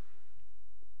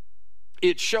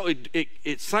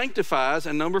 It sanctifies,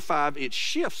 and number 5, it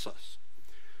shifts us.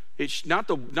 It's not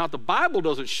the Bible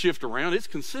doesn't shift around, it's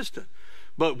consistent.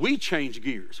 But we change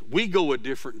gears. We go a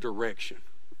different direction.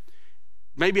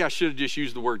 Maybe I should have just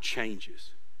used the word changes.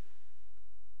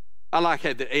 I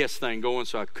had the S thing going,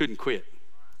 so I couldn't quit.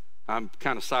 I'm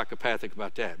kind of psychopathic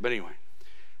about that. But anyway,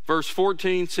 verse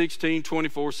 14, 16,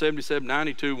 24, 77,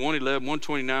 92, 111,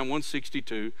 129,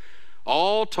 162,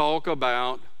 all talk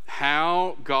about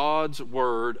how God's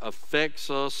word affects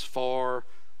us for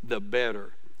the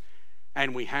better.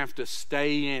 And we have to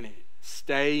stay in it,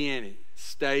 stay in it,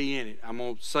 stay in it. I'm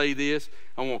going to say this.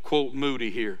 I'm going to quote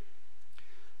Moody here.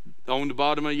 On the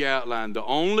bottom of your outline, the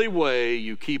only way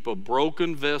you keep a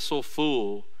broken vessel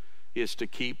full is to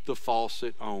keep the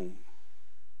faucet on.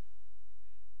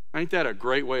 Ain't that a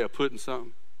great way of putting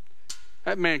something?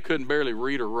 That man couldn't barely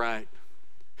read or write.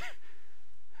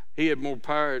 He had more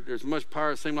power. There's much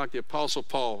power, it seemed like the Apostle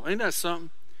Paul. Ain't that something?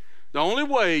 The only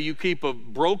way you keep a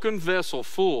broken vessel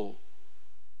full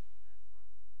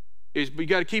is you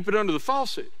got to keep it under the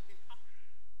faucet.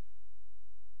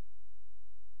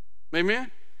 Amen?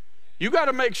 You got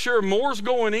to make sure more's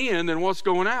going in than what's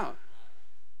going out.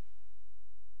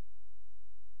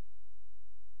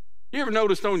 You ever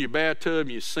noticed on your bathtub,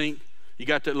 your sink, you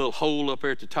got that little hole up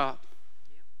there at the top?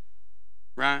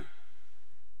 Right?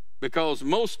 Because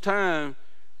most time,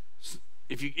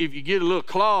 if you get a little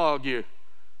clog, you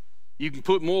can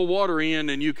put more water in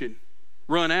than you can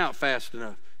run out fast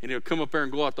enough. And it'll come up there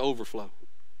and go out the overflow.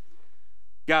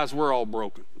 Guys, we're all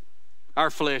broken.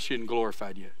 Our flesh isn't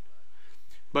glorified yet.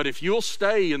 But if you'll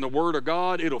stay in the Word of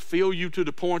God, it'll fill you to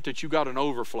the point that you got an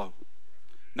overflow.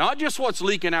 Not just what's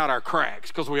leaking out our cracks,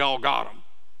 because we all got them.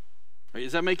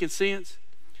 Is that making sense?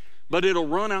 But it'll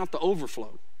run out the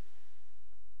overflow.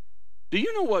 Do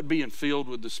you know what being filled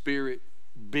with the Spirit,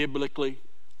 biblically,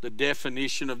 the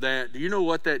definition of that, do you know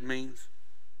what that means?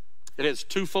 It has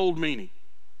twofold meaning.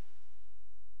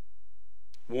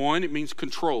 One, it means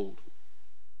controlled,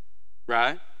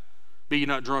 right? Be ye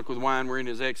not drunk with wine wherein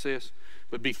is excess,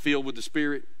 but be filled with the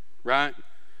Spirit, right?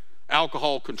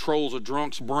 Alcohol controls a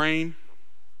drunk's brain.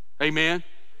 Amen?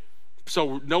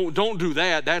 So don't do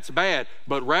that. That's bad.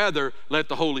 But rather, let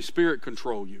the Holy Spirit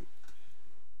control you.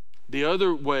 The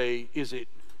other way is it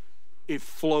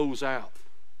flows out.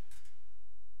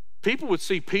 People would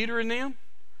see Peter and them,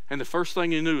 and the first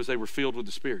thing they knew is they were filled with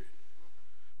the Spirit.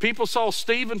 People saw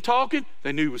Stephen talking,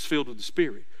 they knew he was filled with the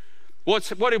Spirit.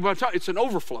 What am I talking? It's an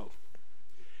overflow.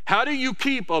 How do you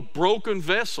keep a broken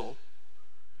vessel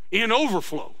in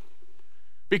overflow?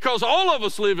 Because all of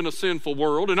us live in a sinful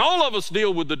world, and all of us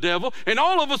deal with the devil, and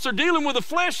all of us are dealing with a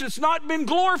flesh that's not been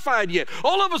glorified yet.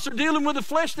 All of us are dealing with a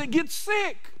flesh that gets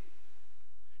sick.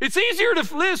 It's easier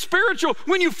to live spiritual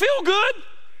when you feel good.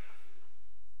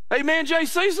 Amen, Jay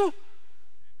Cecil?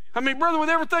 I mean, brother, with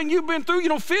everything you've been through,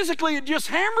 physically it just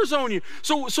hammers on you.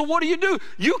 So what do?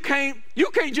 You can't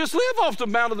just live off the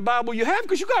amount of the Bible you have,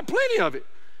 because you got plenty of it.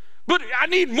 But I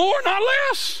need more, not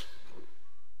less.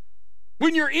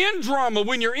 When you're in drama,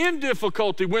 when you're in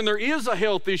difficulty, when there is a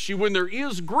health issue, when there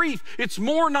is grief, it's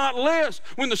more, not less.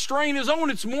 When the strain is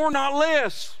on, it's more, not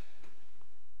less.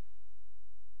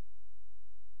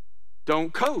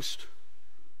 Don't coast.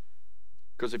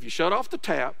 Because if you shut off the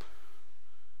tap,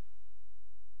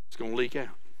 it's going to leak out.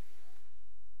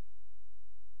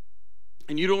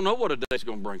 And you don't know what a day's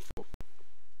going to bring forth.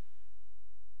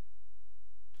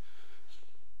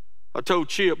 I told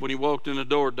Chip when he walked in the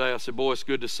door today, I said, boy, it's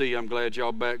good to see you. I'm glad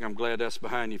y'all back. I'm glad that's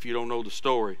behind you. If you don't know the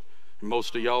story, and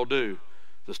most of y'all do,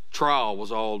 the trial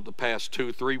was all the past 2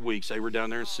 or 3 weeks. They were down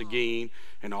there in Seguin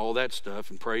and all that stuff.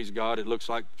 And praise God, it looks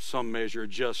like some measure of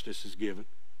justice is given.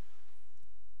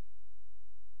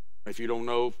 If you don't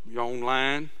know, you're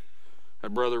online.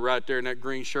 That brother right there in that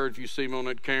green shirt, if you see him on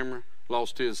that camera,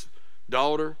 lost his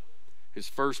daughter, his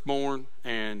firstborn,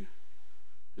 and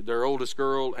their oldest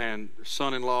girl and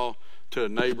son-in-law to a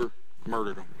neighbor,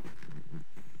 murdered them.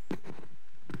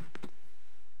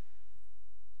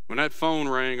 When that phone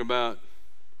rang about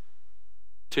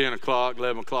 10 o'clock,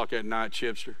 11 o'clock at night,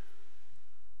 Chipster,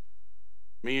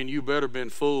 me and you better been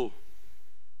full.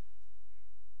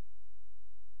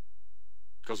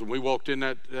 Because when we walked in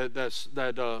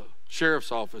that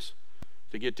sheriff's office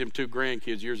to get them 2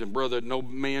 grandkids of yours, and brother, no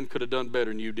man could have done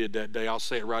better than you did that day. I'll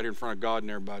say it right here in front of God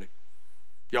and everybody.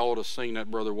 Y'all would have seen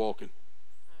that brother walking.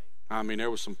 I mean, there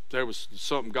was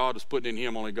something God was putting in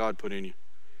him, only God put in you.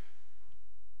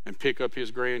 And pick up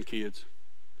his grandkids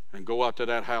and go out to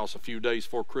that house a few days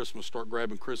before Christmas, start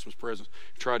grabbing Christmas presents,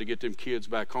 try to get them kids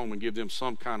back home and give them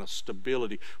some kind of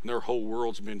stability when their whole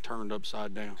world's been turned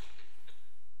upside down.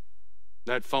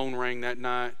 That phone rang that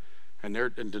night, and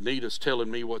Danita's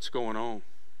telling me what's going on,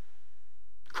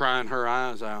 crying her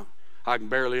eyes out. I can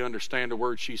barely understand the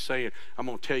words she's saying. I'm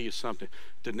going to tell you something.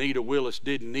 Danita Willis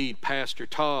didn't need Pastor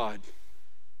Todd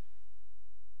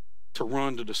to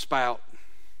run to the spout.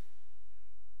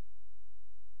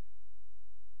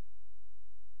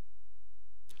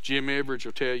 Jim Everidge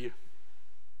will tell you,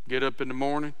 get up in the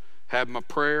morning, have my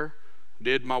prayer,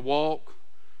 did my walk,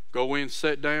 go in,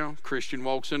 sit down. Christian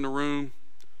walks in the room.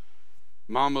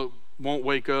 Mama won't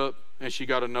wake up, and she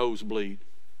got a nosebleed.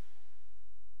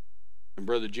 And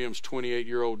Brother Jim's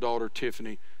 28-year-old daughter,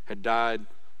 Tiffany, had died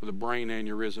with a brain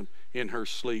aneurysm in her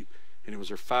sleep. And it was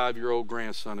her 5-year-old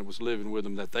grandson that was living with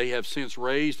them that they have since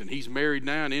raised, and he's married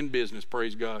now and in business,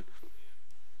 praise God.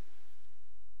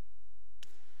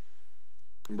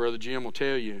 And Brother Jim will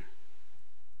tell you,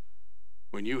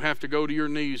 when you have to go to your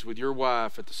knees with your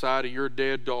wife at the side of your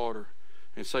dead daughter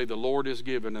and say, the Lord is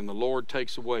given and the Lord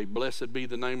takes away, blessed be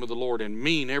the name of the Lord, and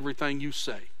mean everything you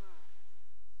say.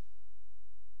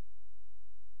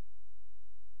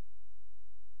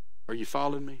 Are you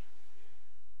following me?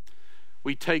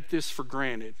 We take this for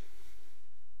granted.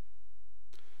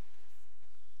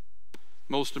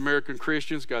 Most American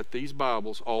Christians got these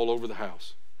Bibles all over the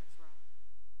house.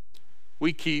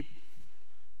 We keep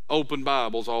open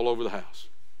Bibles all over the house.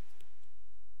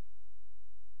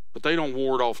 But they don't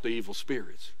ward off the evil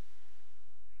spirits.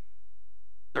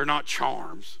 They're not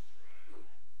charms.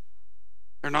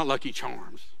 They're not Lucky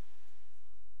Charms.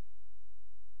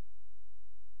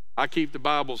 I keep the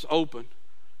Bibles open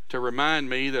to remind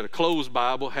me that a closed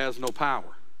Bible has no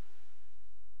power.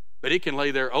 But it can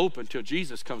lay there open till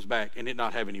Jesus comes back and it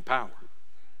not have any power.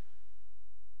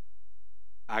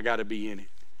 I got to be in it.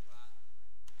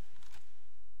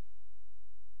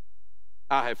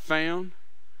 I have found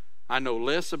I know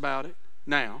less about it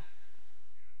now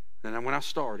than when I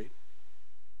started.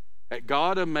 That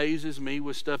God amazes me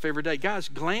with stuff every day. Guys,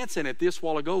 glancing at this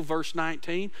while ago, verse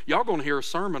 19, y'all going to hear a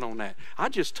sermon on that. I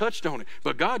just touched on it.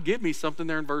 But God gave me something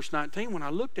there in verse 19 when I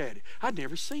looked at it. I'd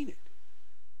never seen it.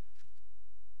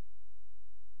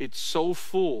 It's so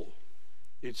full.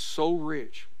 It's so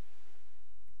rich.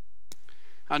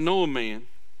 I know a man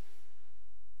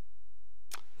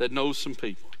that knows some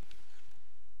people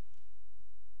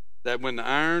that when the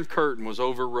Iron Curtain was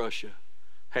over Russia,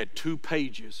 had 2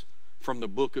 pages from the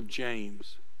book of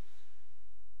James.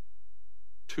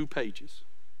 2 pages.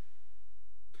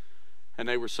 And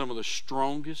they were some of the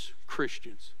strongest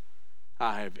Christians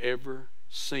I have ever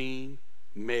seen,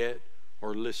 met,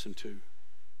 or listened to.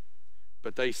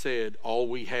 But they said all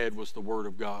we had was the Word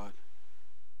of God.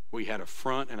 We had a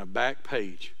front and a back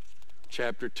page,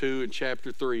 chapter 2 and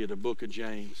chapter 3 of the book of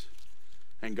James.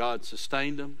 And God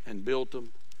sustained them and built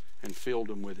them and filled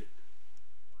them with it.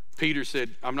 Peter said,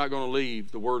 I'm not going to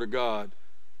leave the Word of God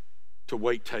to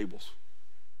wait tables.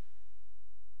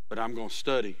 But I'm going to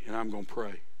study and I'm going to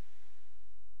pray.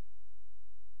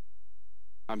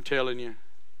 I'm telling you,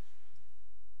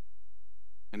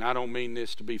 and I don't mean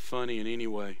this to be funny in any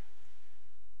way,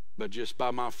 but just by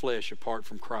my flesh apart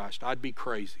from Christ. I'd be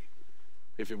crazy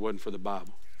if it wasn't for the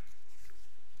Bible.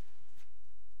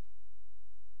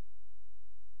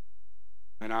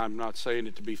 And I'm not saying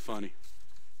it to be funny.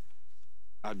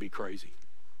 I'd be crazy.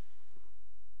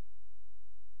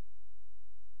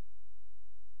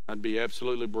 I'd be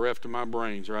absolutely bereft of my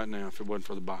brains right now if it wasn't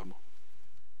for the Bible.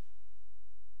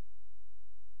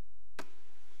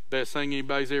 Best thing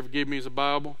anybody's ever given me is a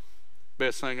Bible.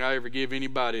 Best thing I ever give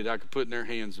anybody that I could put in their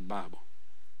hands is a Bible.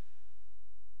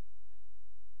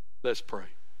 Let's pray.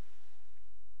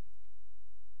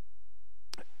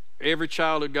 Every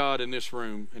child of God in this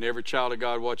room and every child of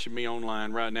God watching me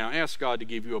online right now, ask God to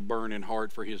give you a burning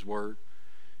heart for His Word.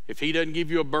 If He doesn't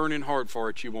give you a burning heart for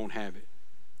it, you won't have it.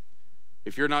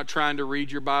 If you're not trying to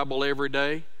read your Bible every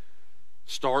day,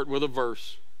 start with a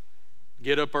verse.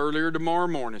 Get up earlier tomorrow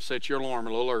morning, set your alarm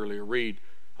a little earlier, read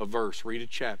a verse, read a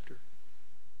chapter.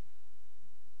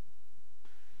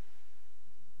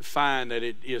 Find that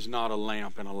it is not a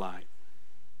lamp and a light.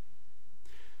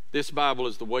 This Bible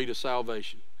is the way to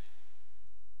salvation.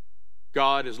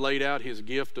 God has laid out His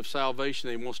gift of salvation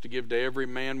that He wants to give to every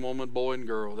man, woman, boy, and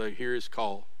girl that hear His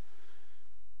call.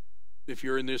 If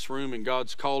you're in this room and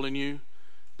God's calling you,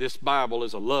 this Bible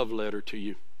is a love letter to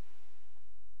you.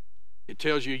 It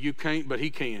tells you you can't, but He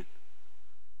can.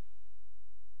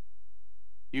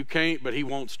 You can't, but He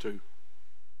wants to.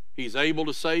 He's able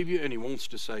to save you, and He wants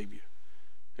to save you.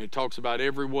 And it talks about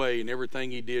every way and everything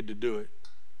He did to do it.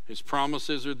 His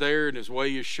promises are there, and His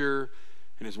way is sure,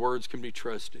 and His words can be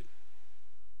trusted.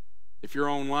 If you're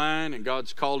online and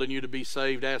God's calling you to be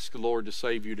saved, ask the Lord to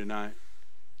save you tonight.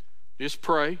 Just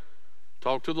pray,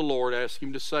 talk to the Lord, ask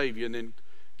Him to save you, and then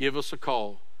give us a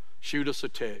call, shoot us a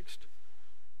text,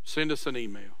 send us an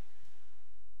email.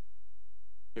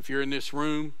 If you're in this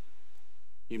room,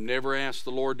 you've never asked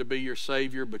the Lord to be your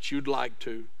Savior, but you'd like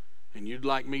to, and you'd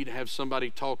like me to have somebody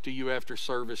talk to you after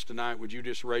service tonight, would you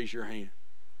just raise your hand?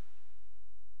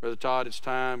 Brother Todd, it's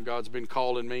time. God's been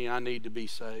calling me. I need to be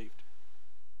saved.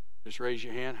 Just raise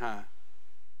your hand high.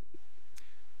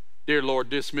 Dear Lord,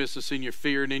 dismiss us in your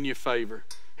fear and in your favor.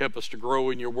 Help us to grow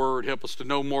in your word. Help us to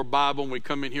know more Bible when we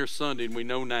come in here Sunday and we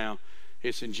know now.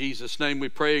 It's in Jesus' name we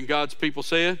pray, and God's people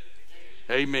said,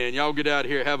 amen. Y'all get out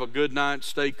here. Have a good night.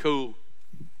 Stay cool.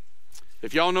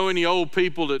 If y'all know any old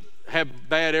people that have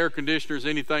bad air conditioners,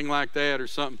 anything like that or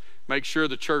something, make sure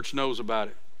the church knows about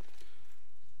it.